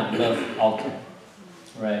new kind of love out there,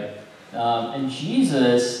 right? And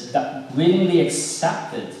Jesus willingly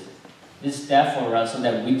accepted this death for us so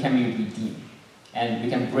that we can be redeemed and we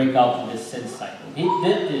can break out of this sin cycle. He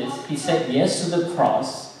did this, he said yes to the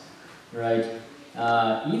cross, right?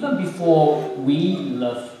 Even before we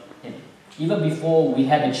loved him, even before we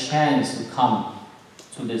had a chance to come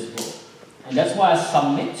to this world. And that's why I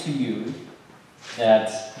submit to you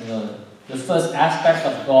that the first aspect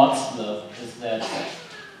of God's love is that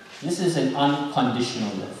this is an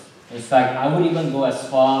unconditional love. In fact, I would even go as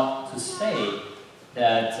far to say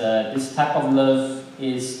that this type of love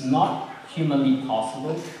is not humanly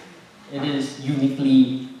possible. It is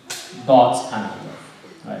uniquely God's kind of love.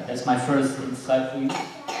 Right, that's my first insight for you.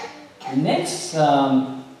 The next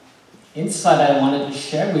insight I wanted to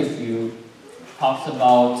share with you talks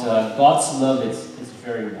about God's love is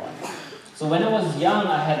very wide. So when I was young,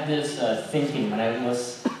 I had this thinking. When I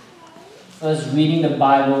was first reading the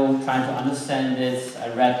Bible, trying to understand this, I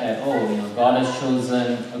read that, God has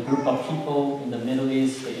chosen a group of people in the Middle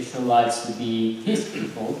East, the Israelites, to be his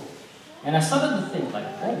people. And I started to think,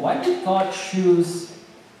 why did God choose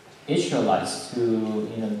Israelites to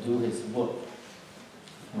do his work?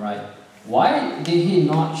 Right? Why did he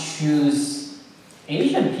not choose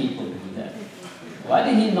Asian people to do that? Why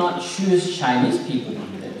did he not choose Chinese people to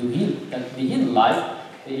do that? Did he like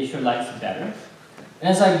the Israelites better? And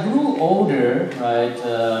as I grew older, right,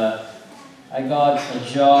 I got a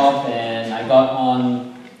job and I got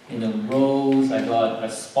on roles, I got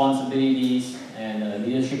responsibilities and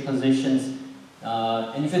leadership positions.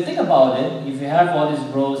 And if you think about it, if you have all these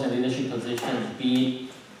roles and leadership positions, be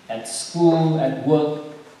it at school, at work,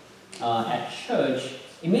 at church,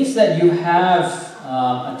 it means that you have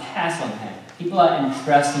a task on hand. People are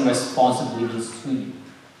entrusting responsibilities to you.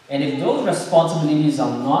 And if those responsibilities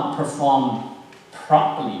are not performed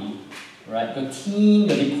properly, right, your team,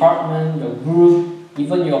 your department, your group,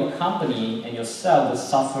 even your company and yourself will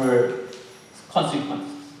suffer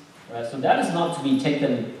consequences. Right? So that is not to be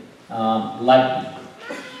taken lightly.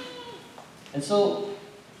 And so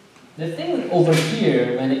the thing over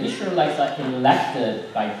here, when the Israelites are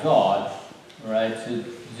elected by God, right, to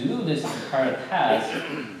do this entire task,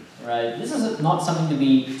 right, this is not something to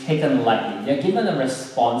be taken lightly. They're given a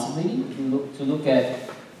responsibility to look at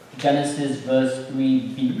Genesis verse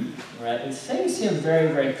 3b, right? It says here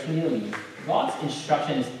very, very clearly, God's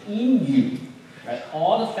instruction is in you, right?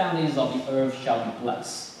 All the families of the earth shall be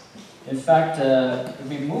blessed. In fact, if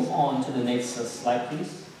we move on to the next slide,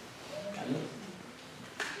 please.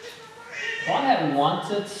 God had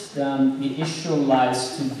wanted the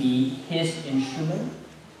Israelites to be His instrument,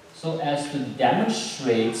 so as to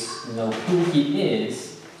demonstrate, who He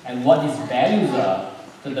is and what His values are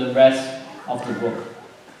to the rest of the world.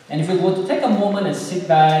 And if we were to take a moment and sit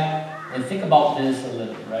back and think about this a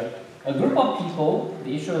little, right? A group of people,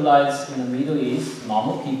 the Israelites in the Middle East,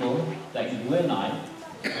 normal people like you and I,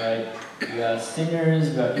 right? We are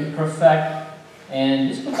sinners, we are imperfect, and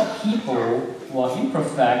this group of people who are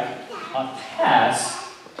imperfect are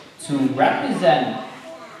tasked to represent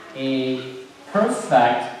a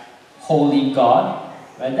perfect, holy God,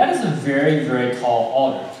 right? That is a very, very tall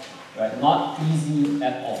order, right? Not easy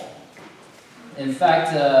at all. In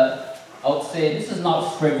fact, I would say this is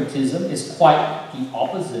not favoritism, it's quite the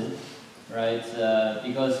opposite, right?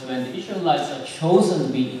 Because when the Israelites are chosen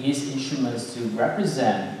to be His instruments to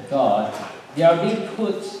represent God, they are being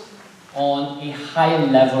put on a higher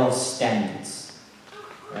level of standards.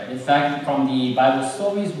 Right? In fact, from the Bible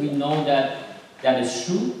stories, we know that that is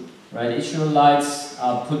true. Right? The Israelites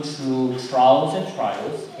are put through trials and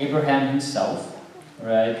trials. Abraham himself,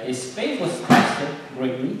 right? His faith was tested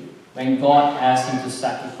greatly when God asked him to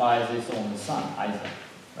sacrifice his only son, Isaac.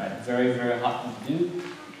 Right? Very, very hard to do.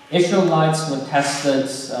 Israelites were tested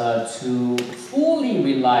to fully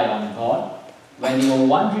rely on God when they were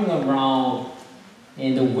wandering around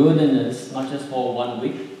in the wilderness, not just for 1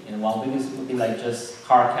 week. 1 week would be like just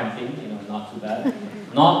car camping, not too bad.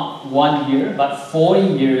 Not 1 year, but 40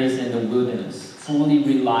 years in the wilderness, fully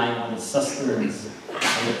relying on the sustenance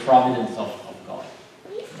and the providence of God.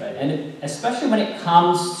 Right? And especially when it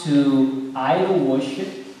comes to idol worship,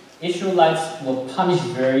 Israelites were punished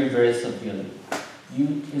very, very severely.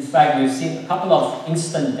 In fact, we've seen a couple of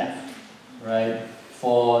instant death, right,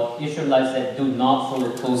 for Israelites that do not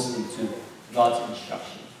follow closely to God's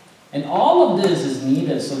instruction. And all of this is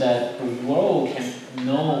needed so that the world can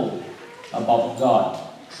know about God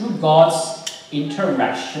through God's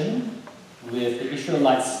interaction with the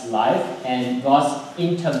Israelites' life and God's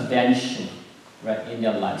intervention, right, in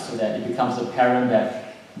their life, so that it becomes apparent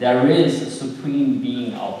that there is a supreme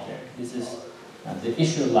being out there. This is the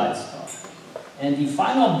Israelites' God. And the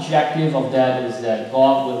final objective of that is that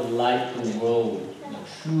God would light the world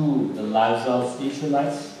through the lives of the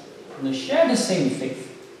Israelites and share the same faith.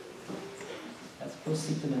 Let's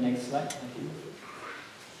proceed to the next slide. Thank you.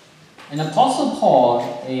 And Apostle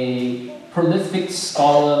Paul, a prolific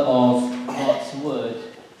scholar of God's Word,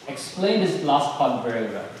 explained this last part very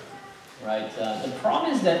well. Right? The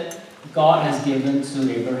promise that God has given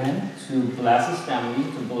to Abraham to bless his family,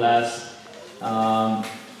 to bless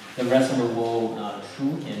the rest of the world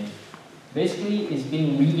through him, basically is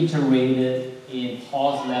being reiterated in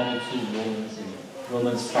Paul's letter to Romans in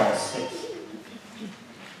Romans 12:6.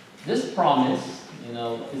 This promise,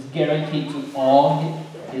 is guaranteed to all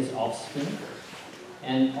his offspring,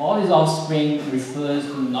 and all his offspring refers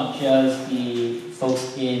to not just the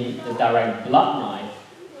folks in the direct bloodline,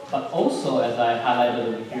 but also, as I highlighted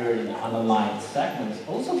over here in the underlined segments,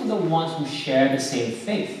 also to the ones who share the same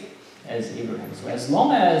faith as Abraham. So as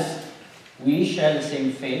long as we share the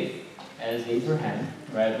same faith as Abraham,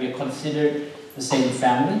 right, we are considered the same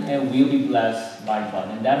family and we'll be blessed by God.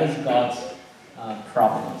 And that is God's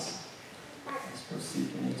providence. Let's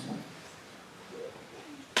proceed to the next one.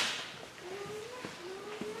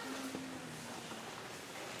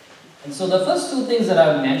 And so the first two things that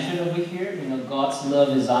I've mentioned over here, God's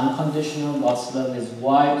love is unconditional, God's love is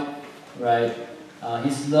wide, right?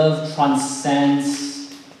 His love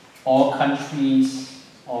transcends all countries,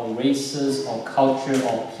 all races, all culture,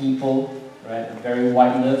 all people, right? A very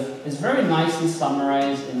wide love. It's very nicely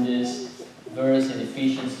summarized in this verse in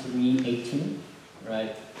Ephesians 3:18.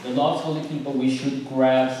 right? The Lord's holy people, we should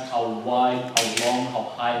grasp how wide, how long, how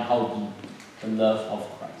high, and how deep the love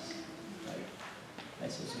of Christ. Right?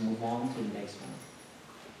 Let's just move on to the next one.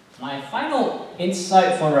 My final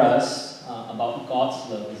insight for us about God's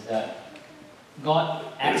love is that God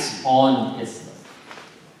acts on His love.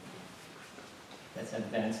 Let's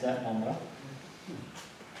advance that one more.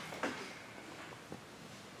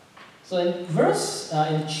 So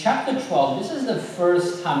in chapter 12, this is the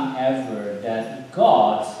first time ever that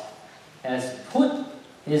God has put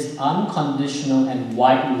His unconditional and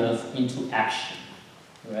wide love into action.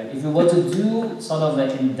 Right? If you were to do sort of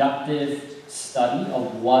an inductive study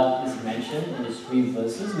of what is mentioned in these 3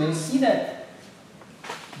 verses, we'll see that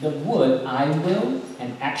the word "I will,"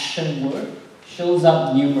 an action word, shows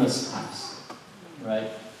up numerous times. Right?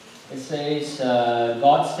 It says,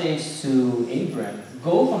 God says to Abraham,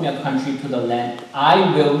 "Go from your country to the land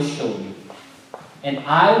I will show you, and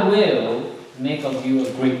I will make of you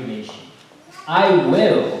a great nation. I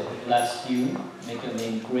will bless you, make your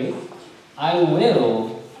name great. I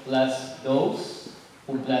will bless those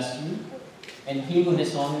who bless you, and he who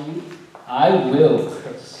dishonor you, I will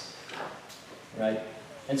curse." Right?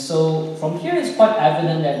 And so from here it's quite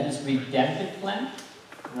evident that this redemptive plan,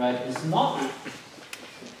 right, is not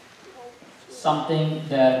something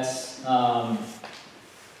that's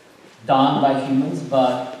done by humans,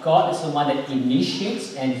 but God is the one that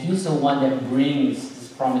initiates, and He's the one that brings His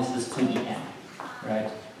promises to the end.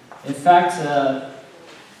 Right? In fact,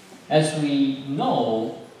 as we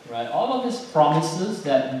know, right, all of these promises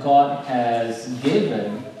that God has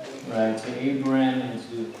given, right, to Abraham and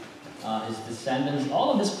to his descendants,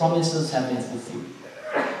 all of these promises have been fulfilled.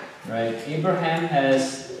 Right? Abraham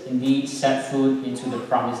has indeed set foot into the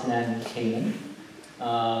promised land, Canaan.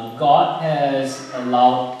 God has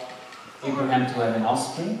allowed Abraham to have an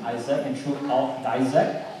offspring, Isaac, and through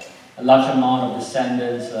Isaac, a large amount of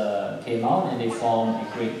descendants came out, and they formed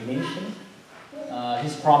a great nation.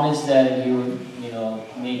 His promise that He would,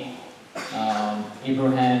 make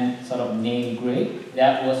Abraham sort of name great,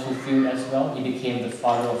 that was fulfilled as well. He became the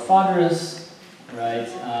father of fathers, right?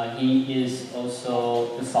 He is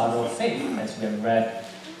also the father of faith, as we have read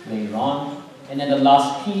later on. And then the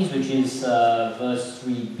last piece, which is verse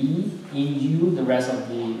 3b, "In you, the rest of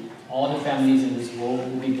all the families in this world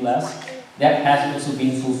will be blessed." That has also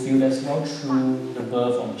been fulfilled as well through the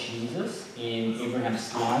birth of Jesus in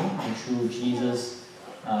Abraham's line, and through Jesus,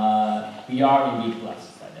 we are indeed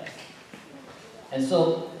blessed by that. And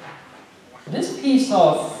so, this piece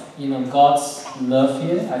of God's love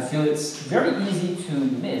here, I feel it's very easy to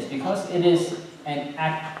miss because it is an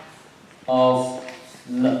act of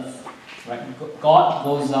love. Right? God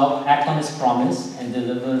goes out, acts on His promise, and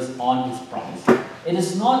delivers on His promise. It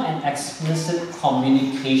is not an explicit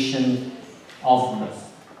communication of love,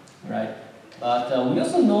 right? But we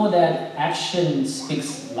also know that action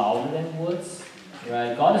speaks louder than words,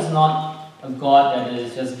 right? God is not a God that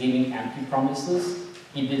is just giving empty promises.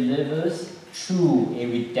 He delivers through a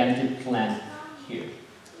redemptive plan here.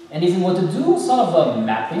 And if you were to do sort of a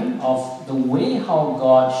mapping of the way how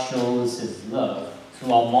God shows His love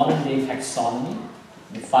to our modern day taxonomy,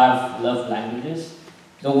 the 5 love languages,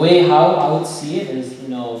 the way how I would see it is,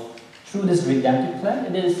 through this redemptive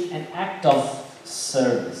plan, it is an act of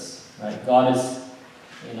service, right? God is,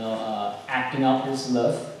 acting out His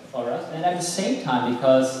love for us, and at the same time,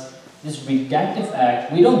 because this redemptive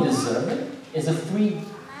act, we don't deserve it, it's a free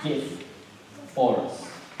gift for us,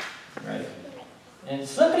 right? And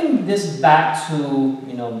circling this back to,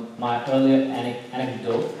 my earlier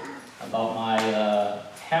anecdote about my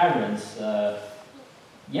parents,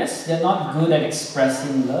 yes, they're not good at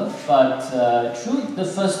expressing love, but through the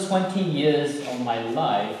first 20 years of my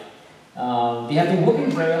life, they have been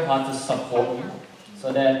working very hard to support me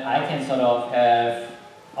so that I can sort of have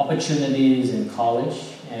opportunities in college.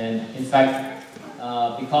 And in fact,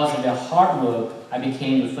 because of their hard work, I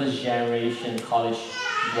became the first generation college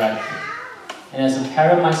graduate. And as a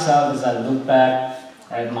parent myself, as I look back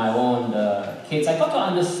at my own kids, I got to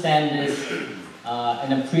understand this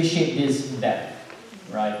and appreciate this better.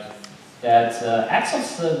 Right, that acts of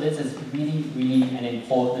service is really, really an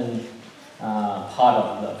important part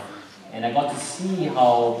of love, and I got to see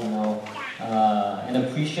how and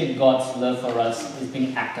appreciate God's love for us is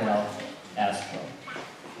being acted out as well.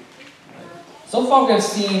 So far, we have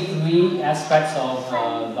seen 3 aspects of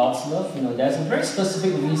God's love. There's a very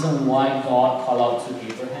specific reason why God called out to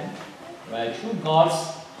Abraham, right? Through God's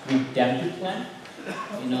redemptive plan,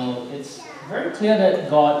 it's very clear that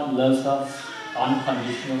God loves us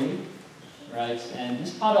unconditionally, right? And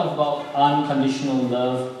this part about unconditional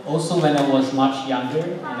love, also when I was much younger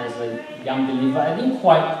and as a young believer, I didn't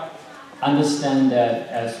quite understand that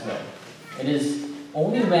as well. It is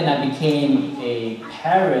only when I became a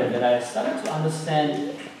parent that I started to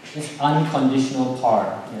understand this unconditional part,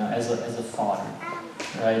 as a father,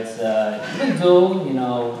 right? Even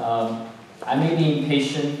though, I may be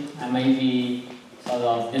impatient, I may be sort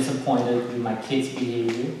of disappointed with my kid's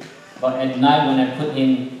behavior, but at night when I put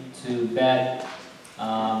him to bed,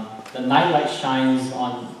 the nightlight shines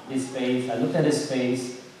on his face. I look at his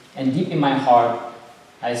face, and deep in my heart,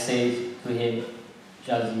 I say to him,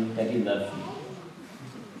 "Jazzy, Daddy loves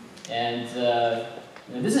you." And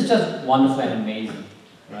this is just wonderful and amazing,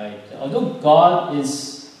 right? Although God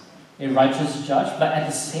is a righteous judge, but at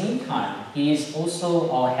the same time, He is also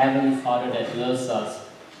our Heavenly Father that loves us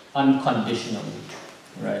unconditionally,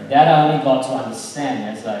 right? That I only got to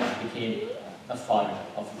understand as I became a father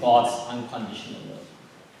of God's unconditional love.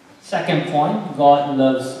 Second point, God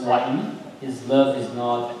loves rightly. His love is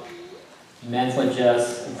not meant for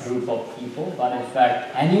just a group of people, but in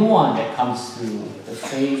fact, anyone that comes to the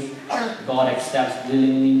faith, God accepts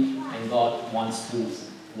willingly, and God wants to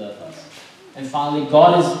love us. And finally,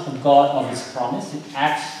 God is a God of His promise. He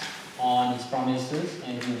acts on His promises,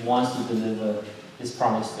 and He wants to deliver His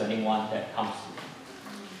promise to anyone that comes to Him.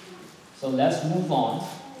 So let's move on.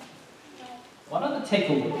 What are the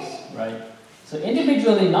takeaways, right? So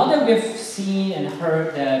individually, now that we've seen and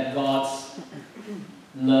heard that God's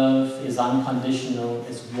love is unconditional,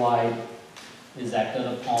 is wide, is acted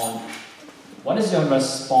upon, what is your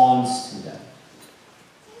response to that?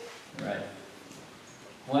 Right?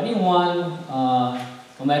 For anyone,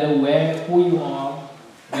 no matter who you are,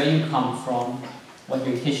 where you come from, what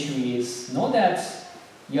your history is, know that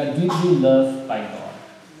you are deeply loved by God.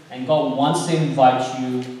 And God wants to invite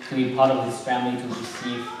you to be part of His family to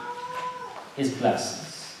receive His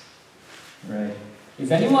blessings. Right?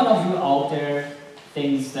 If any one of you out there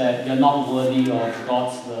thinks that you're not worthy of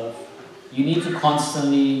God's love, you need to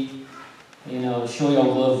constantly, show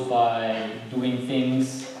your worth by doing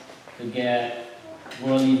things to get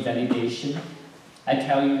worldly validation. I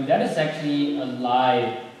tell you, that is actually a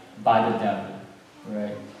lie by the devil,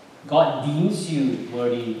 right? God deems you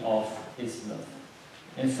worthy of His love.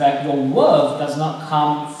 In fact, your worth does not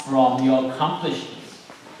come from your accomplishments.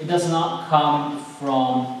 It does not come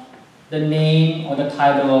from the name or the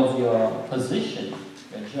title of your position,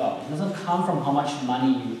 your job. It doesn't come from how much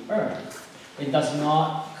money you earn. It does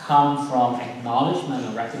not come from acknowledgement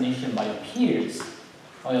or recognition by your peers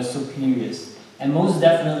or your superiors. And most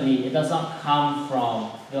definitely, it does not come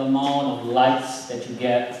from the amount of likes that you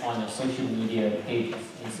get on your social media pages,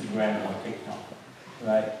 Instagram or TikTok,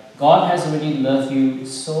 right? God has already loved you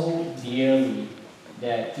so dearly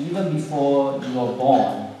that even before you were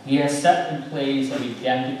born, He has set in place a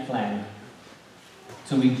redemptive plan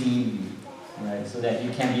to redeem you, right? So that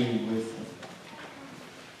you can be with Him.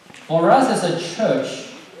 For us as a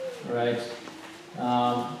church, right,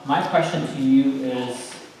 my question to you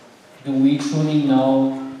is, do we truly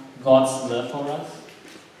know God's love for us?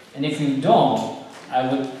 And if you don't,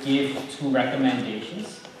 I would give two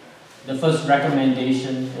recommendations. The first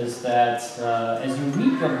recommendation is that as you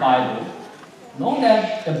read your Bible, know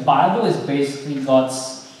that the Bible is basically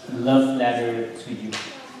God's love letter to you.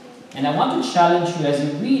 And I want to challenge you as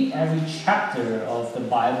you read every chapter of the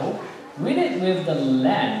Bible, read it with the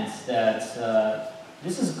lens that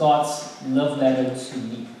this is God's love letter to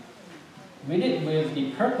me. Read it with the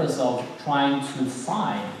purpose of trying to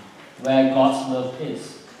find where God's love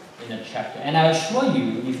is in a chapter. And I assure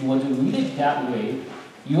you, if you were to read it that way,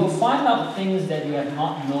 you will find out things that you have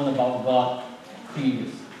not known about God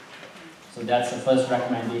previously. So that's the first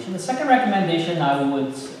recommendation. The second recommendation I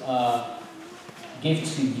would give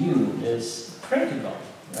to you is pray to God.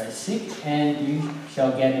 Right? Seek and you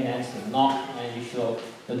shall get an answer. Knock and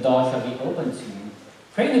the door shall be open to you.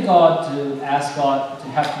 Pray to God to ask God to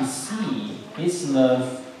help you see His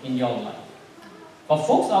love in your life. For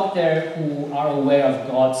folks out there who are aware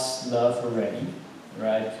of God's love already,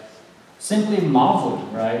 right? Simply marvel,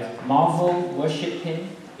 right? Marvel, worship Him,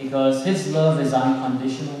 because His love is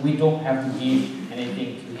unconditional. We don't have to give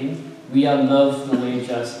anything to Him. We are loved the way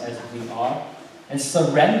just as we are. And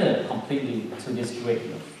surrender completely to this great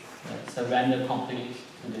love. Right? Surrender completely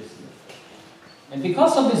to this love. And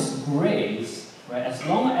because of His grace, right, as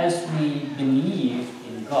long as we believe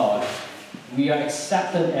in God, we are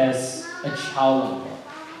accepted as a child of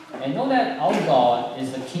God. And know that our God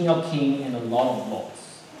is the King of Kings and the Lord of Lords.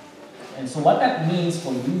 And so what that means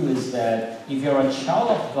for you is that if you're a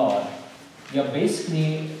child of God, you're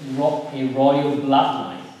basically a royal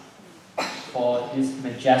bloodline for this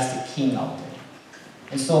majestic King out there.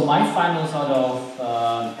 And so my final sort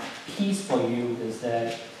of piece for you is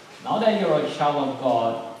that now that you're a child of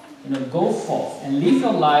God, go forth and live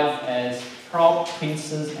your life as proud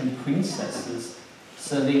princes and princesses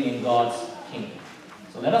serving in God's kingdom.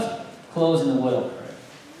 So let us close in a word of prayer.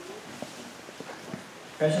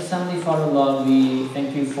 Precious Heavenly Father, Lord, we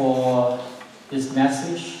thank you for this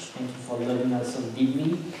message. Thank you for loving us so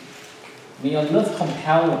deeply. May your love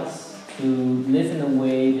compel us to live in a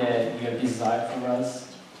way that you have desired for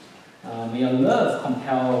us. May your love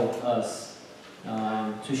compel us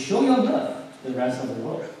to show your love to the rest of the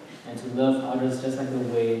world and to love others just like the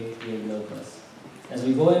way you love us. As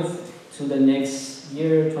we go into the next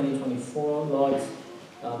year, 2024, Lord,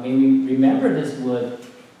 may we remember this word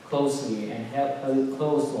closely and hold it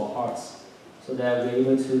close to our hearts so that we're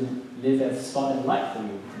able to live as salt and light for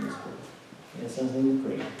you in this world. In His name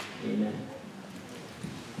we pray. Amen.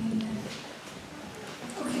 Amen.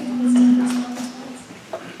 Okay, let's do this one.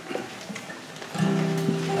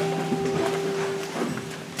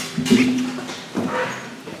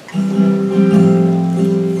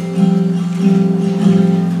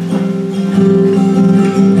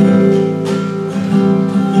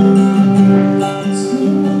 Clouds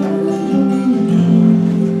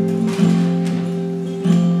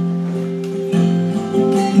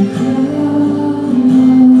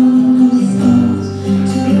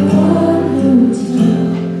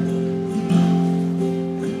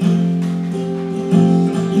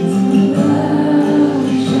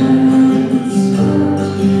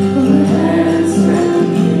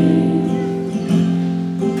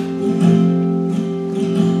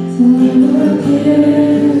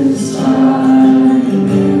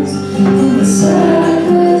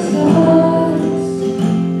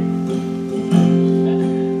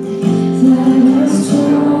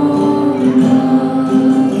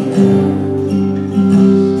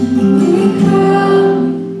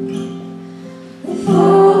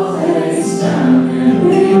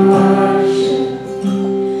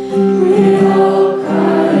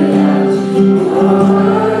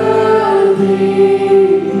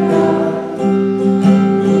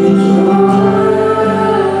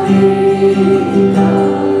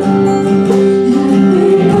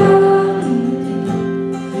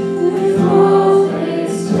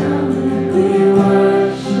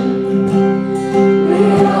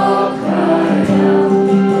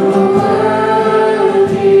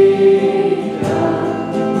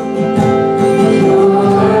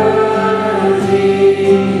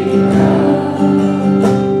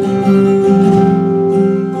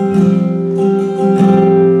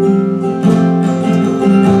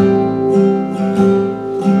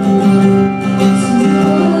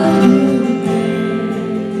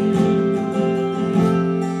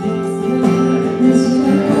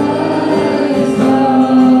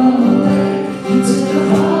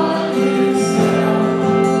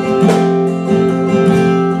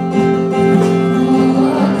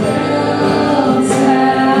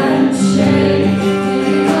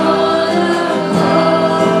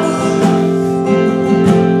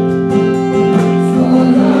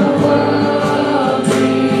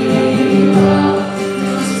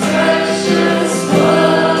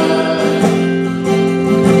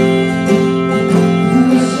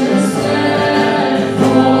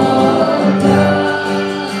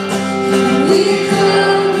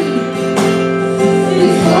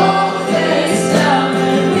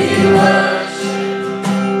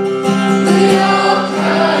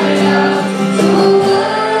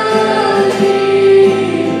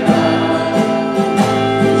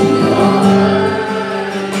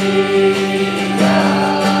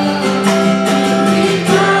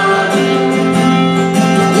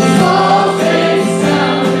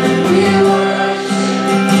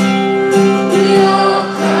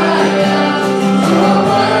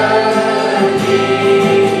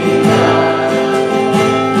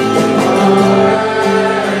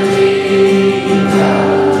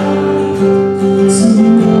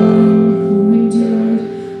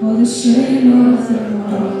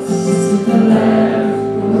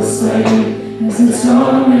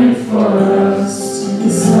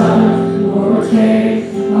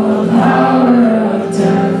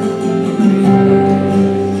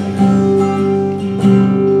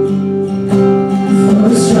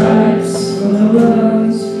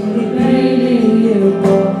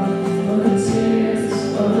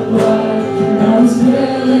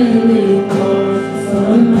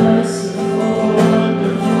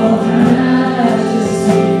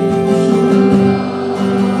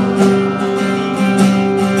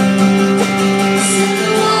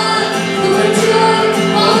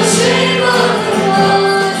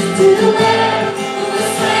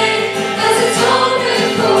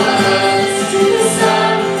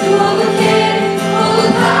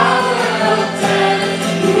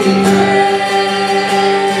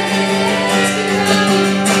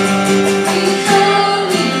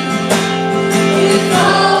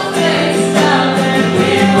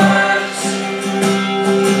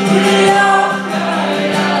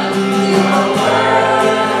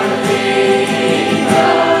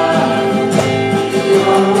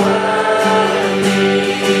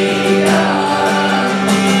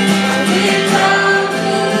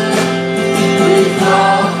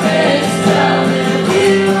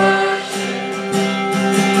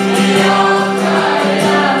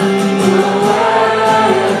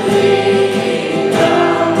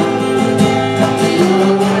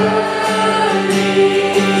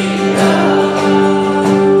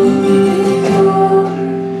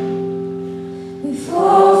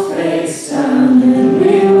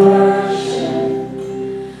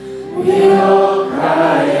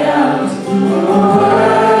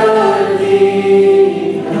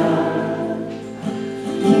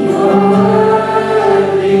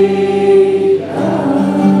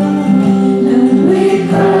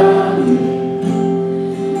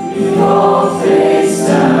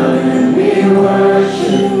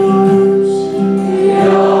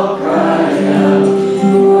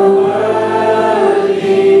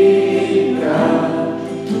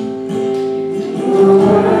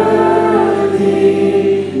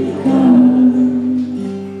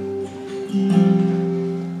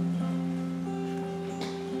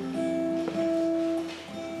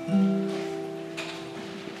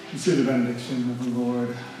Say the benediction of the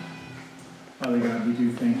Lord. Father God, we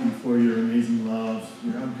do thank you for your amazing love,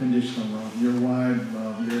 your unconditional love, your wide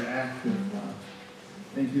love, your active love.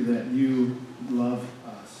 Thank you that you love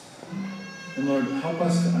us. And Lord, help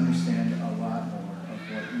us to understand a lot more of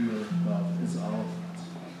what your love is all about.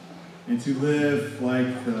 And to live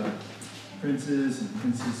like the princes and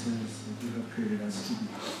princesses that you have created us to be.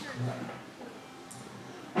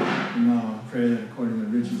 And now I pray that according to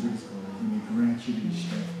the riches of his glory, he may grant you the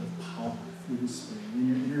strength of power through his Spirit in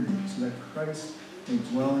your inner being, so that Christ may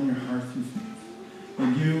dwell in your heart through faith.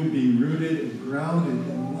 And you, being rooted and grounded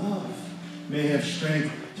in love, may have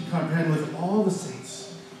strength to comprehend with all the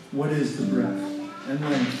saints what is the breadth and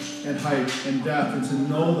length and height and depth, and to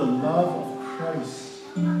know the love of Christ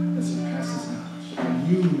that surpasses knowledge, that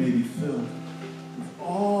you may be filled with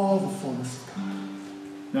all the fullness of God.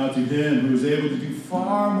 Now to him who is able to do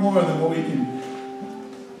far more than what we can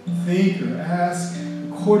think or ask,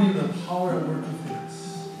 according to the power at work within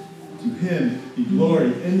us. To him be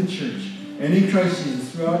glory in the church and in Christ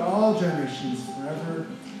Jesus throughout all generations, forever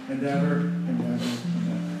and ever and ever and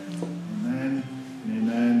ever. Amen and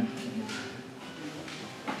amen.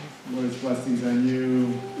 Lord's blessings on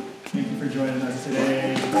you. Thank you for joining us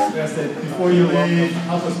today. We ask that before you leave,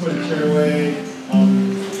 help us put a chair away.